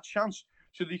players a chance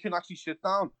so they can actually sit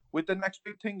down with the next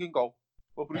big thing and go,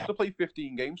 well, Brewster played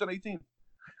 15 games at 18.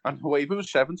 And Quaver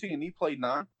was 17 and he played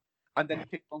 9. And then he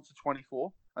kicked on to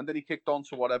 24. And then he kicked on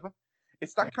to whatever.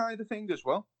 It's that kind of thing as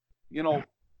well.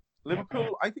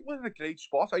 Liverpool, I think we're in a great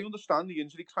spot. I understand the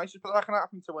injury crisis, but that can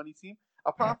happen to any team.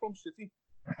 Apart from City,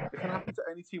 it can happen to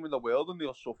any team in the world and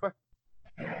they'll suffer.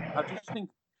 I just think,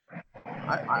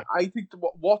 I think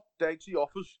what Degsy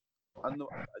offers, and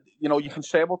you can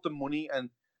say about the money, and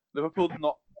Liverpool's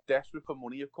not desperate for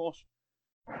money, of course.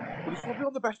 But it's probably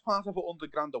on the best part of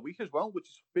 £100,000 a week as well, which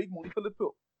is big money for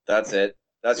Liverpool. That's it.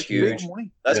 That's huge. Big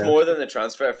money. That's more than the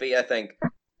transfer fee, I think.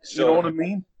 So, you know what I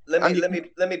mean?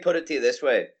 Let me put it to you this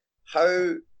way: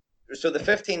 so the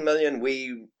 15 million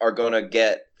we are going to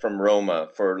get from Roma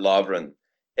for Lovren,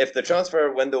 if the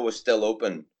transfer window was still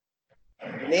open,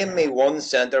 name me one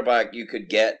centre back you could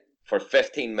get for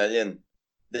 15 million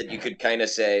that you could kind of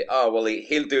say, oh well,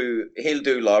 he'll do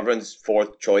Lovren's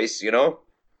fourth choice, I don't know.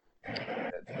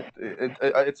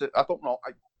 It's difficult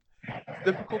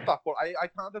that, but I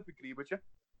kind of agree with you.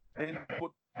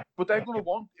 But they're going to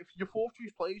want, if your fourth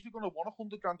choice players, you're going to want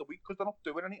 £100,000 a week because they're not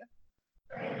doing anything.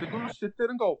 They're going to sit there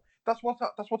and go, that's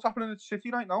what's happening at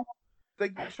City right now.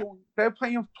 They're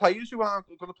playing players who are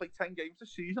going to play 10 games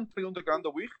this season, £300,000 a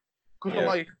week, because they're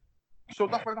like, so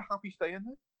that's why they're happy staying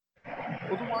there.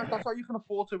 Otherwise, that's how you can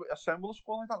afford to assemble a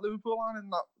squad like that. Liverpool are in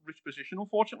that rich position,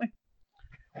 unfortunately.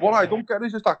 What I don't get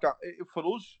is that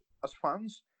for us as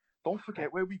fans, don't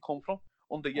forget where we come from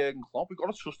under Jurgen Klopp. We've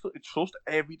got to trust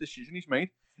every decision he's made.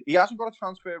 He hasn't got a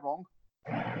transfer wrong.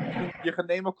 You can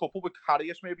name a couple with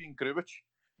Karius maybe and Grujic.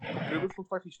 Grujic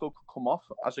looks like he still could come off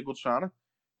as a good signing.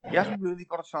 He hasn't really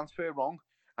got a transfer wrong,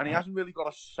 and he hasn't really got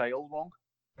a sale wrong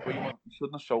where you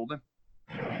shouldn't have sold him.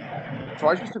 So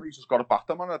I just think he's just got to back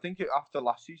them, and I think after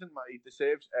last season, he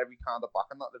deserves every kind of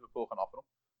backing that Liverpool can offer him.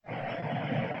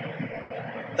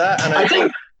 That, and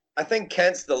I think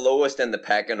Kent's the lowest in the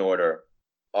pecking order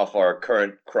of our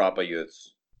current crop of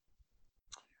youths.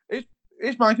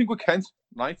 Here's my thing with Kent,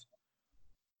 right?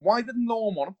 Why didn't no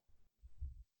one want him?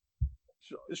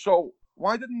 So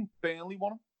why didn't Burnley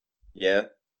want him? Yeah.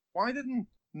 Why didn't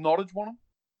Norwich want him?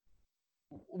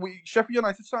 Sheffield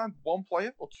United signed one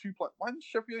player or two players. Why didn't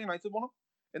Sheffield United want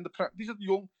him? These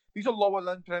are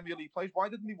lower end Premier League players. Why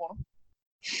didn't he want him?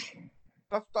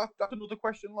 That's another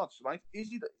question, lads. Right? Is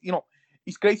he?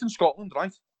 He's great in Scotland,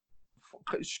 right?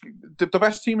 The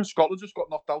best team in Scotland just got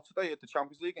knocked out today at the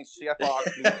Champions League against CFR.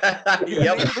 He's the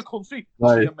name of the country.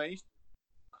 Right. I'd be amazed.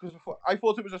 Because I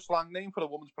thought it was a slang name for a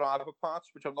woman's private parts,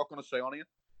 which I'm not going to say on here.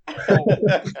 So,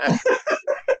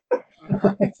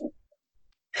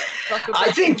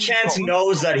 I think Kent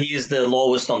knows that he is the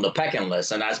lowest on the pecking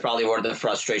list, and that's probably where the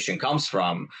frustration comes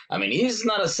from. I mean, he's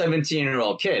not a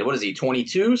 17-year-old kid. What is he,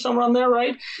 22, somewhere on there,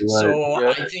 right? So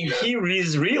I think he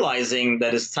is realizing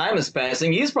that his time is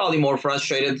passing. He's probably more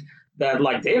frustrated that,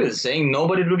 like David is saying,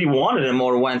 nobody really wanted him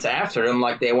or went after him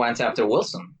like they went after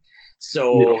Wilson.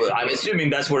 So I'm assuming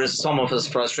that's where some of his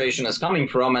frustration is coming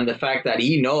from, and the fact that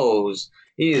he knows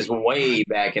he is way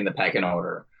back in the pecking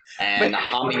order. And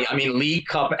League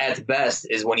Cup at best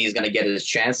is when he's going to get his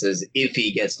chances, if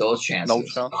he gets those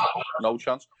chances. No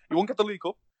chance. You won't get the League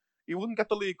Cup. You wouldn't get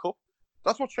the League Cup.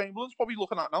 That's what Chamberlain's probably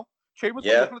looking at now. Chamberlain's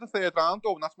looking at the third round,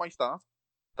 and that's my start.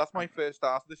 That's my first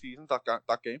start of the season, that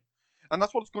game. And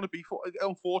that's what it's going to be for,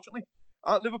 unfortunately.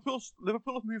 Liverpool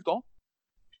have moved on.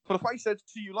 But if I said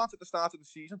to you lads at the start of the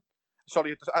season,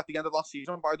 at the end of last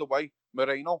season, by the way,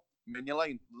 Moreno,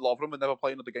 Mignolet, and Lovren would never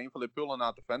play another game for Liverpool in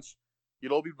our defence,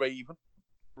 you'll all be raving.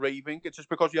 It's just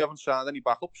because you haven't signed any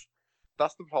backups.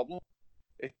 That's the problem.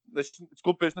 Listen, it's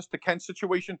good business. The Kent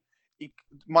situation,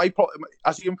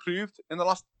 has he improved in the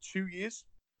last 2 years?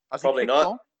 Probably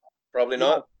not. Probably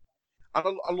not. And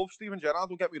I love Steven Gerrard,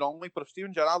 don't get me wrong, but if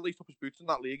Steven Gerrard laced up his boots in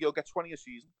that league, he'll get 20 a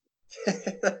season.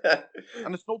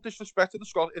 And it's no disrespect to the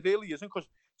Scots. It really isn't, because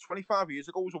 25 years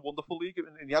ago it was a wonderful league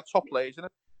and you had top players in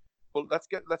it. But let's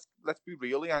be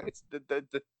real. Yeah, it's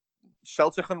the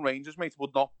Celtic and Rangers, mate,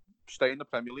 would not stay in the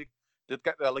Premier League. They'd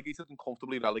get relegated and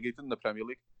comfortably relegated in the Premier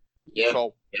League. Yeah.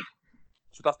 So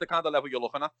that's the kind of level you're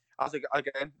looking at.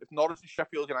 Again, if Norwich and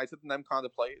Sheffield United and them kind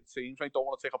of play, it seems like don't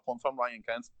want to take a punt on Ryan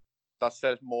Kent. That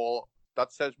says more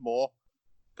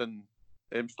than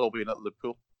him still being at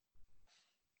Liverpool.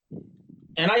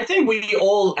 And I think we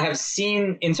all have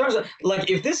seen, in terms of, like,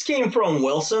 if this came from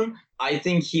Wilson, I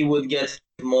think he would get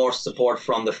more support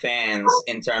from the fans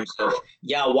in terms of,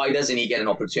 why doesn't he get an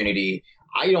opportunity?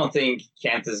 I don't think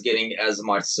Kent is getting as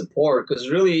much support, because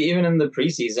really, even in the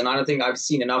preseason, I don't think I've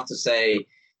seen enough to say,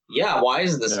 why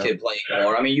is this kid playing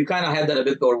more? I mean, you kind of had that a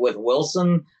bit with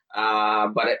Wilson,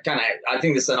 but I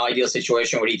think this is an ideal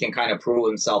situation where he can kind of prove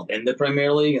himself in the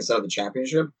Premier League instead of the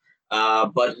Championship.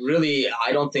 But really,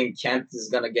 I don't think Kent is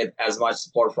going to get as much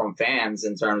support from fans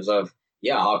in terms of,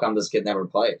 how come this kid never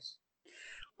plays?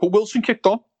 But Wilson kicked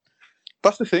on.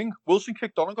 That's the thing. Wilson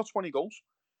kicked on and got 20 goals.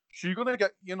 So you're going to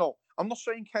get, I'm not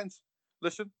saying Kent.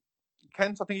 Listen,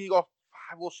 Kent, I think he got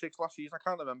 5 or 6 last season. I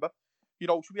can't remember.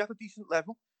 So we had a decent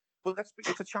level. But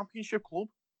it's a Championship club.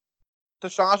 The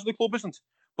size of the club isn't,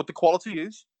 but the quality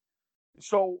is.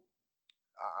 So,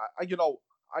 I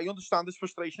understand this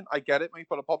frustration. I get it, mate.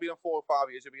 But probably in 4 or 5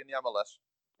 years, he'll be in the MLS.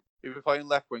 He'll be playing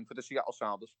left wing for the Seattle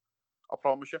Sounders. I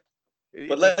promise you.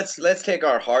 But let's take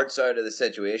our hearts out of the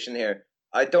situation here.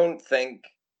 I don't think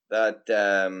that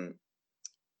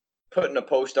putting a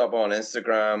post up on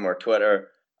Instagram or Twitter,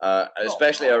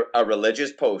 especially a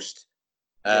religious post,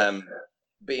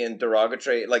 being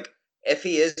derogatory. Like, if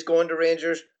he is going to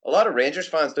Rangers, a lot of Rangers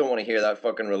fans don't want to hear that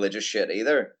fucking religious shit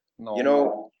either.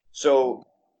 No. So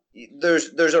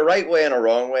there's a right way and a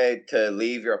wrong way to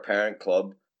leave your parent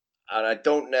club, and I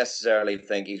don't necessarily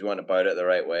think he's went about it the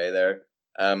right way there.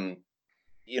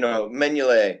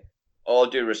 Mignolet, all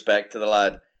due respect to the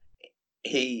lad,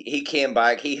 he came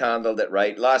back, he handled it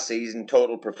right. Last season,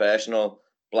 total professional,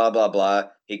 blah, blah, blah.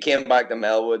 He came back to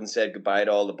Melwood and said goodbye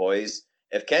to all the boys.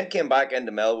 If Kent came back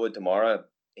into Melwood tomorrow,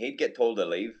 he'd get told to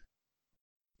leave.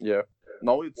 Yeah.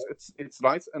 No, it's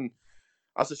right. And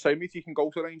as I say, mate, you can go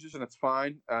to Rangers and it's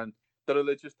fine. And the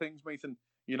religious things, mate, and,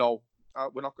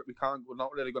 we're not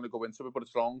really going to go into it, but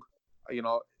it's wrong.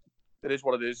 It is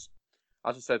what it is.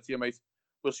 As I said to you, mate,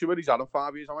 we'll see where he's at in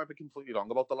 5 years. I might be completely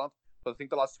wrong about the lad, but I think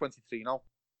the lad's 23 now,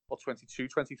 or 22,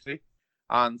 23.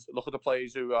 And look at the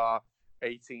players who are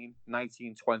 18,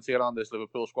 19, 20 around this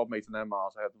Liverpool squad, mate, and they're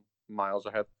miles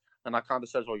ahead. And that kind of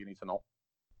says all you need to know.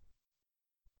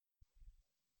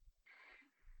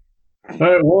 All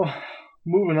right, well,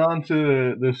 moving on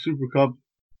to the Super Cup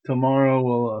tomorrow.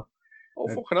 We'll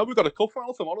fucking hell, we've got a cup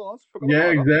final tomorrow, lads.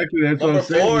 Exactly. That's what I'm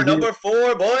saying. Number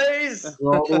four, boys.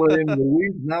 We're all the way into the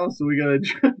week now, so we got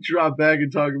to drop back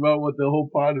and talk about what the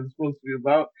whole pod is supposed to be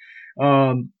about.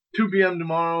 2 p.m.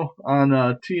 tomorrow on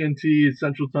TNT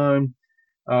Central Time.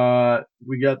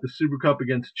 We got the Super Cup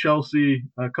against Chelsea.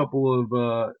 A couple of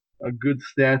good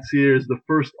stats here. Is the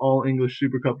first all-English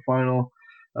Super Cup final.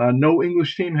 No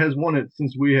English team has won it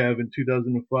since we have in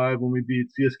 2005 when we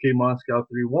beat CSKA Moscow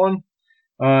 3-1.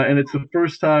 And it's the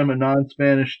first time a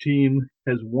non-Spanish team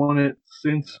has won it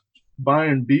since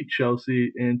Bayern beat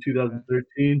Chelsea in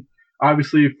 2013.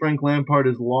 Obviously, Frank Lampard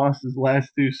has lost his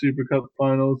last 2 Super Cup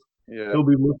finals. Yeah. He'll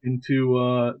be looking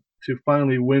to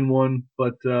finally win one,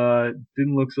 but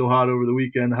didn't look so hot over the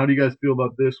weekend. How do you guys feel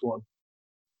about this one?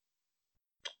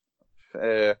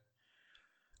 To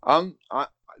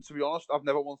be honest, I've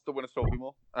never wanted to win a trophy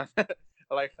more.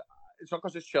 It's not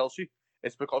because it's Chelsea.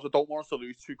 It's because I don't want us to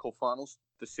lose 2 cup finals,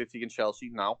 the City and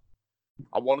Chelsea. Now,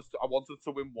 I wanted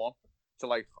to win one.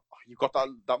 So you've got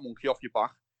that monkey off your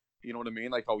back. You know what I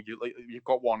mean? You've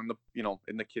got one in the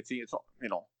in the kitty. It's not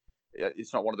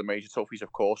it's not one of the major trophies,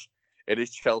 of course. It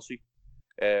is Chelsea.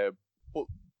 But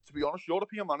to be honest,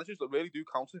 European managers that really do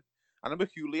count it. I remember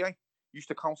Houllier used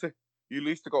to count it. He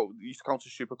used to count the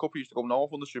Super Cup. He used to go, no,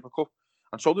 I've won the Super Cup.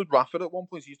 And so did Rafa at one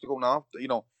point. He used to go, now,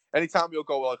 anytime you'll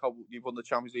go, you've won the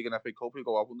Champions League and FA Cup, you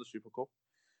go, I've won the Super Cup.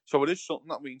 So it is something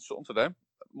that means something to them.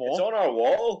 More. It's on our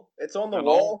wall. It's on the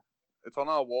wall. It's on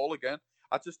our wall again.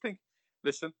 I just think,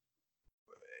 listen,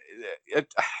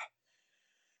 it's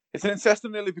an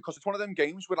interesting really because it's one of them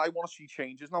games where I want to see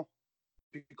changes now.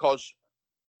 Because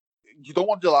you don't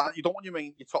want your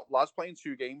top lads playing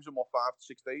 2 games in 5 to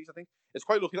 6 days. I think it's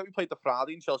quite lucky that we played the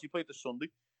Friday and Chelsea played the Sunday,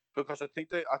 because I think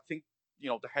the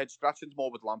head scratching's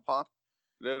more with Lampard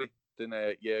really than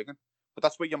Jurgen. But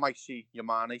that's where you might see your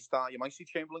Mane start. You might see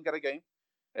Chamberlain get a game.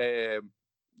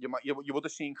 you would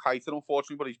have seen Keita,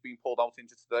 unfortunately, but he's been pulled out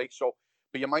injured today. So,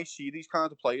 but you might see these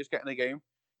kind of players getting a game.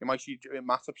 You might see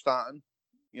Matip starting.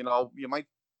 You might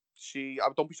see. I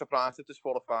don't be surprised if there's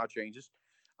 4 or 5 changes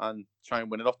and try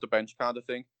and win it off the bench kind of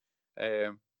thing.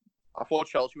 I thought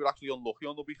Chelsea were actually unlucky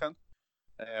on the weekend.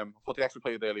 I thought they actually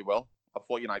played really well. I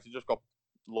thought United just got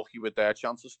lucky with their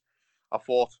chances. I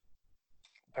thought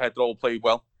Pedro played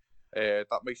well.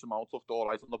 That Mason Mount looked all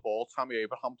right on the ball. Tammy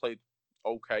Abraham played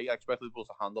okay. I expected people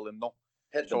to handle him though.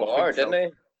 Hit the bar,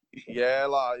 didn't he? Yeah,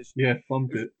 lads. Yeah,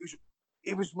 thumped it.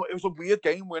 It was a weird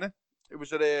game, wasn't it? It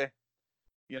was if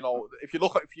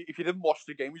you didn't watch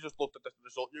the game, you just looked at the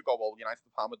result, you go, well, United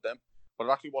have hammered them. But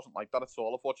it actually wasn't like that at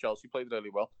all. I thought Chelsea played really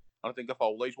well. And I think if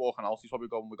Ole's walking out, he's probably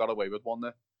going, we got away with one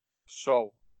there.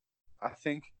 So I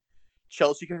think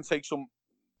Chelsea can take some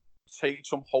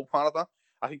hope out of that.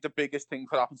 I think the biggest thing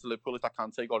could happen to Liverpool is that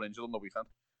Kante got injured on the weekend.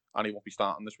 And he won't be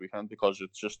starting this weekend because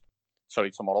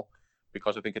tomorrow.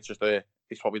 Because I think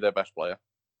he's probably their best player.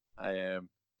 And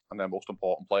their most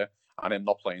important player. And him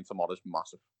not playing tomorrow is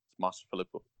massive. It's massive for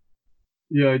Liverpool.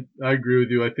 Yeah, I agree with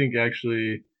you. I think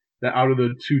actually that out of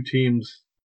the 2 teams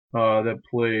that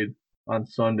played on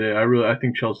Sunday, I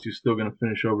think Chelsea's still going to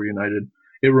finish over United.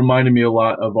 It reminded me a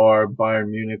lot of our Bayern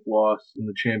Munich loss in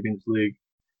the Champions League.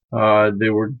 They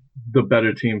were the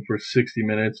better team for 60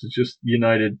 minutes. It's just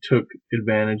United took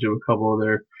advantage of a couple of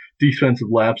their defensive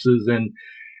lapses and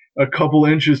a couple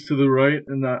inches to the right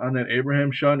and on that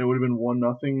Abraham shot, and it would have been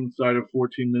 1-0 inside of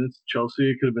 14 minutes. Chelsea,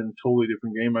 it could have been a totally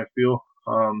different game, I feel.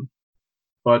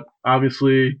 But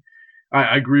obviously,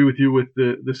 I agree with you with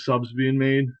the subs being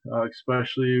made,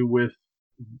 especially with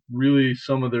really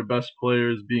some of their best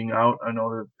players being out. I know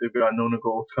that they've got no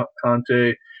N'Golo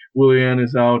Kante, Willian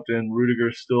is out, and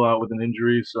Rudiger's still out with an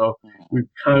injury. So we've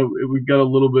got a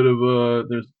little bit of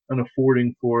there's an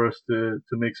affording for us to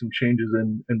make some changes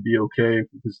and be okay,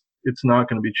 because it's not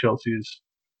going to be Chelsea's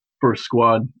first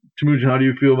squad. Temujin, how do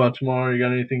you feel about tomorrow? You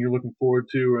got anything you're looking forward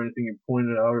to, or anything you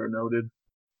pointed out or noted?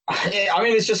 I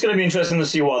mean, it's just going to be interesting to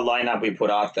see what lineup we put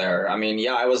out there. I mean,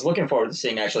 yeah, I was looking forward to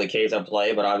seeing actually Keita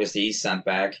play, but obviously he's sent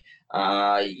back.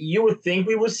 You would think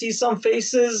we would see some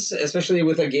faces, especially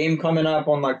with a game coming up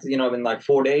on in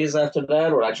 4 days after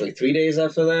that, or actually 3 days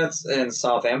after that in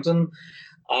Southampton.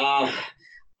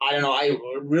 I don't know. I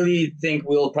really think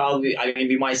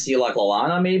we might see like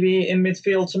Lallana maybe in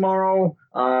midfield tomorrow.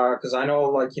 Because I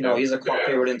know he's a club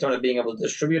favorite in terms of being able to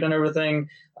distribute and everything.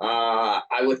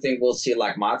 I would think we'll see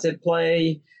like Matip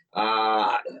play.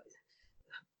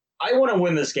 I want to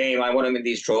win this game. I want to win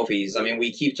these trophies. I mean,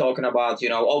 we keep talking about,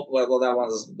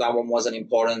 that one wasn't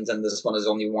important and this one is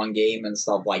only one game and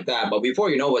stuff like that. But before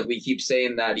you know it, we keep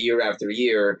saying that year after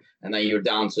year, and then you're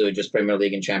down to just Premier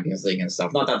League and Champions League and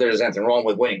stuff. Not that there's anything wrong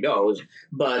with winning those,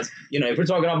 but, if we're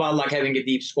talking about like having a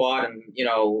deep squad and,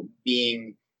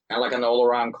 being like an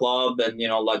all-around club and,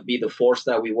 be the force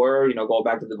that we were, go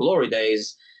back to the glory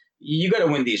days, you got to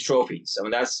win these trophies. I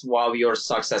mean, that's why your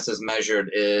success is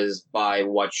measured is by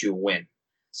what you win.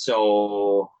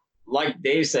 So, like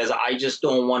Dave says, I just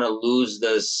don't want to lose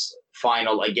this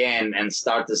final again and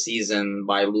start the season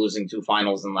by losing 2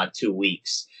 finals in like 2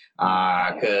 weeks.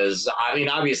 Because, I mean,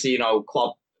 obviously,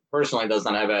 Klopp personally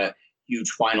doesn't have a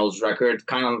huge finals record.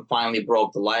 Kind of finally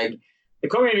broke the leg. The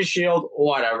Community Shield,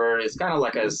 whatever, it's kind of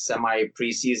like a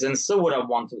semi-preseason. Still would have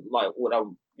wanted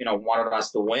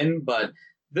us to win, but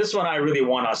this one I really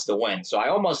want us to win. So I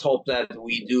almost hope that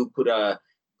we do put a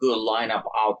good lineup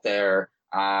out there.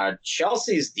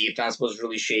 Chelsea's defense was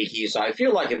really shaky, so I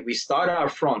feel like if we start our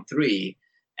front 3,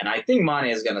 and I think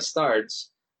Mane is going to start,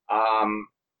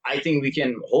 I think we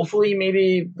can hopefully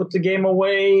maybe put the game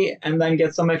away and then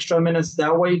get some extra minutes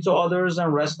that way to others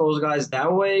and rest those guys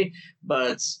that way.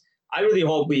 But I really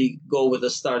hope we go with a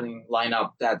starting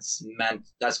lineup that's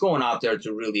going out there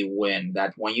to really win.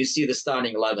 That when you see the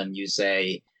starting 11, you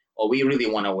say, "Oh, we really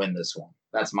want to win this one."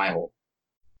 That's my hope.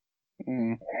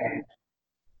 Yeah.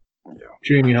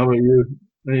 Jamie, how about you?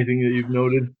 Anything that you've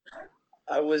noted?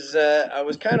 I was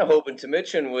kind of hoping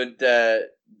Temujin would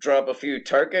drop a few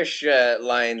Turkish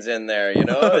lines in there. It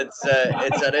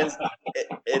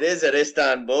is at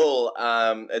Istanbul.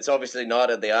 It's obviously not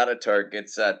at the Ataturk.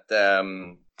 It's at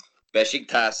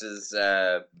Beşiktaş's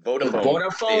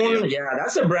Vodafone Stadium. Yeah,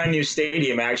 that's a brand new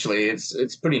stadium. Actually,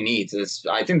 it's pretty neat.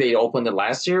 I think they opened it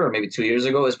last year or maybe 2 years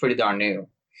ago. It's pretty darn new.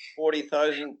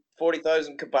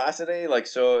 40,000 capacity.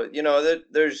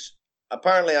 There's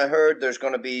apparently I heard there's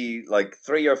going to be like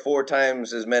 3 or 4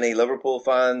 times as many Liverpool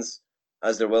fans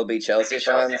as there will be Chelsea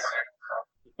fans.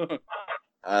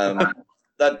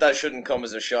 that shouldn't come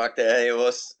as a shock to any of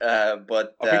us.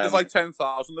 But I think there's like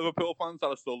 10,000 Liverpool fans that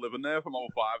are still living there from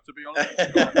 05, to be honest.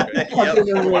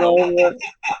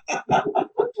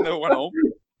 Never went home.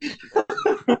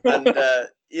 And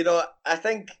I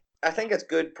think it's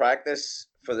good practice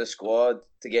for the squad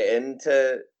to get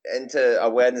into a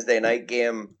Wednesday night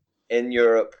game in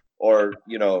Europe or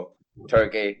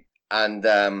Turkey and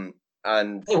Hey,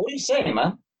 what are you saying,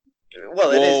 man?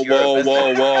 Well, it is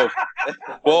Europe.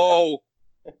 Whoa.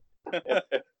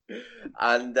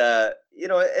 And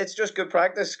it's just good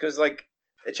practice because like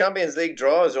the Champions League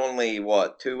draw is only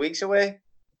 2 weeks away.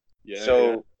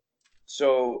 Yeah.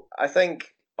 So I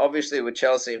think obviously with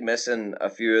Chelsea missing a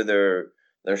few of their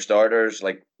starters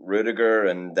like Rudiger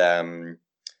and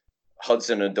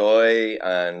Hudson-Odoi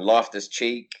and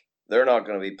Loftus-Cheek, they're not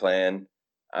going to be playing,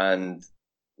 and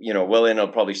Willian will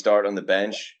probably start on the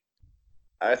bench.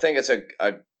 I think it's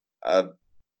I'm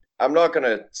not going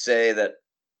to say that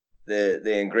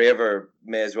the engraver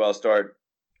may as well start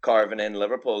carving in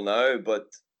Liverpool now, but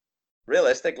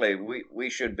realistically, we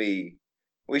should be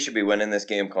winning this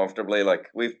game comfortably.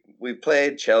 Like we've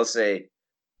played Chelsea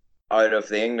out of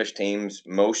the English teams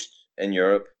most in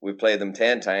Europe. We've played them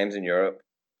 10 times in Europe.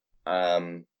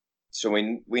 So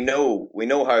we know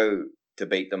how to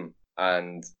beat them,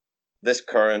 and this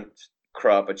current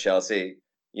crop at Chelsea,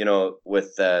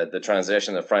 with the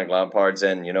transition that Frank Lampard's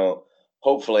in,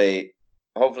 hopefully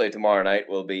tomorrow night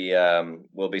we'll be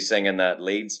singing that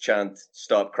Leeds chant,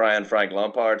 "Stop crying, Frank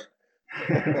Lampard."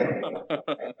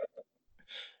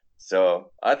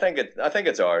 So I think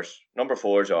it's ours. Number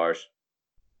 4 is ours.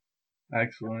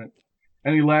 Excellent.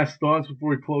 Any last thoughts before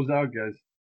we close out, guys?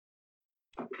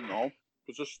 No.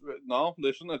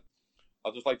 Listen,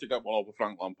 I'd just like to get one over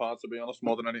Frank Lampard, to be honest,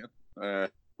 more than anything.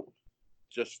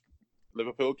 Just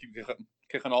Liverpool keep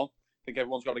kicking on. I think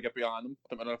everyone's got to get behind them.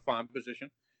 Put them in a fine position.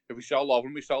 If we sell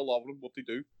Lovren, we sell Lovren. What they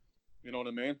do, you know what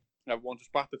I mean? Everyone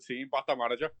just back the team, back the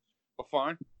manager. We're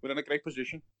fine. We're in a great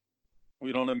position.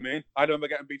 You know what I mean? I remember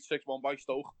getting beat 6-1 by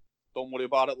Stoke. Don't worry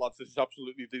about it, lads. These are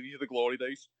the glory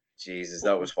days. Jesus,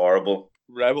 that was horrible.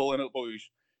 Revel in it, boys.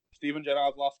 Steven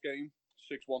Gerrard's last game,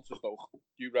 6-1 to Stoke.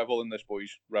 You revel in this, boys.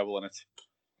 Revel in it.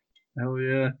 Hell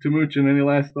yeah. Timuchin, any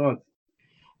last thoughts?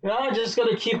 I just got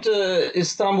to keep the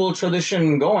Istanbul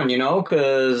tradition going,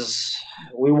 because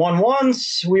we won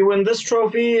once, we win this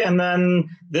trophy, and then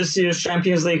this year's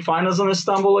Champions League finals in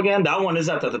Istanbul again. That one is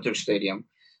at Atatürk Stadium,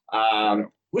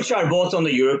 which are both on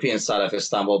the European side of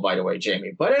Istanbul, by the way,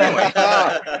 Jamie. But anyway.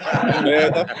 I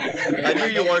knew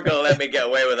you weren't going to let me get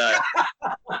away with that.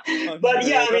 But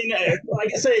yeah, I mean, like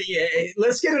I say,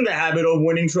 let's get in the habit of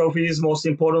winning trophies, most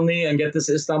importantly, and get this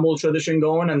Istanbul tradition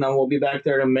going. And then we'll be back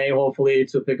there in May, hopefully,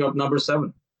 to pick up number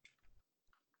 7.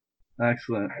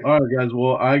 Excellent. All right, guys.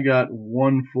 Well, I got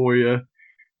one for you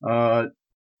to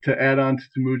add on to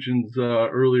Timuchin's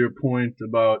earlier point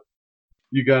about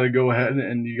you got to go ahead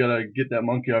and you got to get that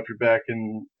monkey off your back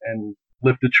and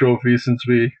lift the trophy since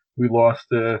we lost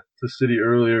to City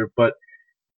earlier. But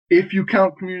if you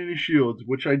count Community Shields,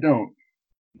 which I don't,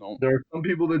 no. There are some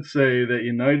people that say that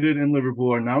United and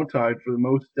Liverpool are now tied for the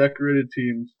most decorated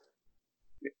teams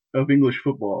of English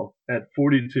football at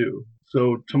 42.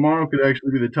 So tomorrow could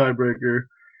actually be the tiebreaker.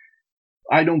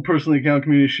 I don't personally count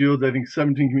Community Shields. I think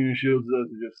 17 Community Shields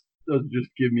doesn't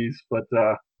just give me, but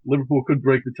Liverpool could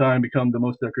break the tie and become the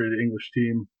most decorated English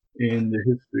team in the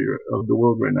history of the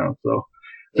world right now. So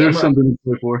there's something to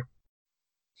play for.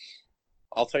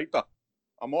 I'll take that.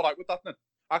 I'm all right with that then.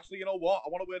 Actually, you know what? I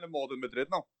want to win it more than Madrid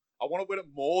now. I want to win it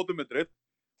more than Madrid.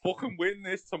 Fucking win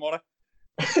this tomorrow.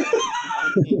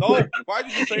 No, why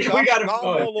did you say that? Now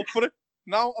I'm all up for it.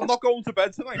 Now I'm not going to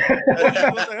bed tonight.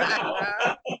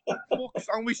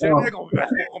 And we sitting there going,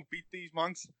 let's fucking beat these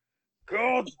monks.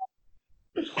 God.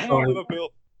 Come on,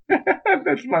 Liverpool.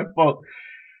 That's my fault.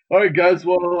 All right, guys.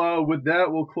 Well, with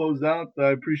that, we'll close out.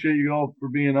 I appreciate you all for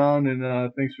being on, and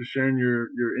thanks for sharing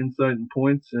your insight and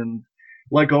points. And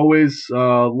like always,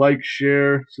 like,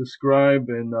 share, subscribe,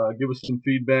 and give us some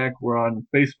feedback. We're on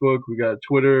Facebook. We got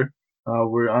Twitter.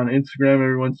 We're on Instagram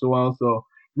every once in a while. So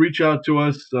reach out to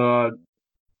us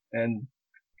and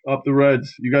up the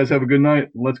Reds. You guys have a good night.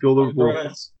 Let's go,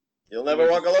 Liverpool. You'll never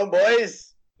walk alone,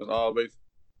 boys. As always.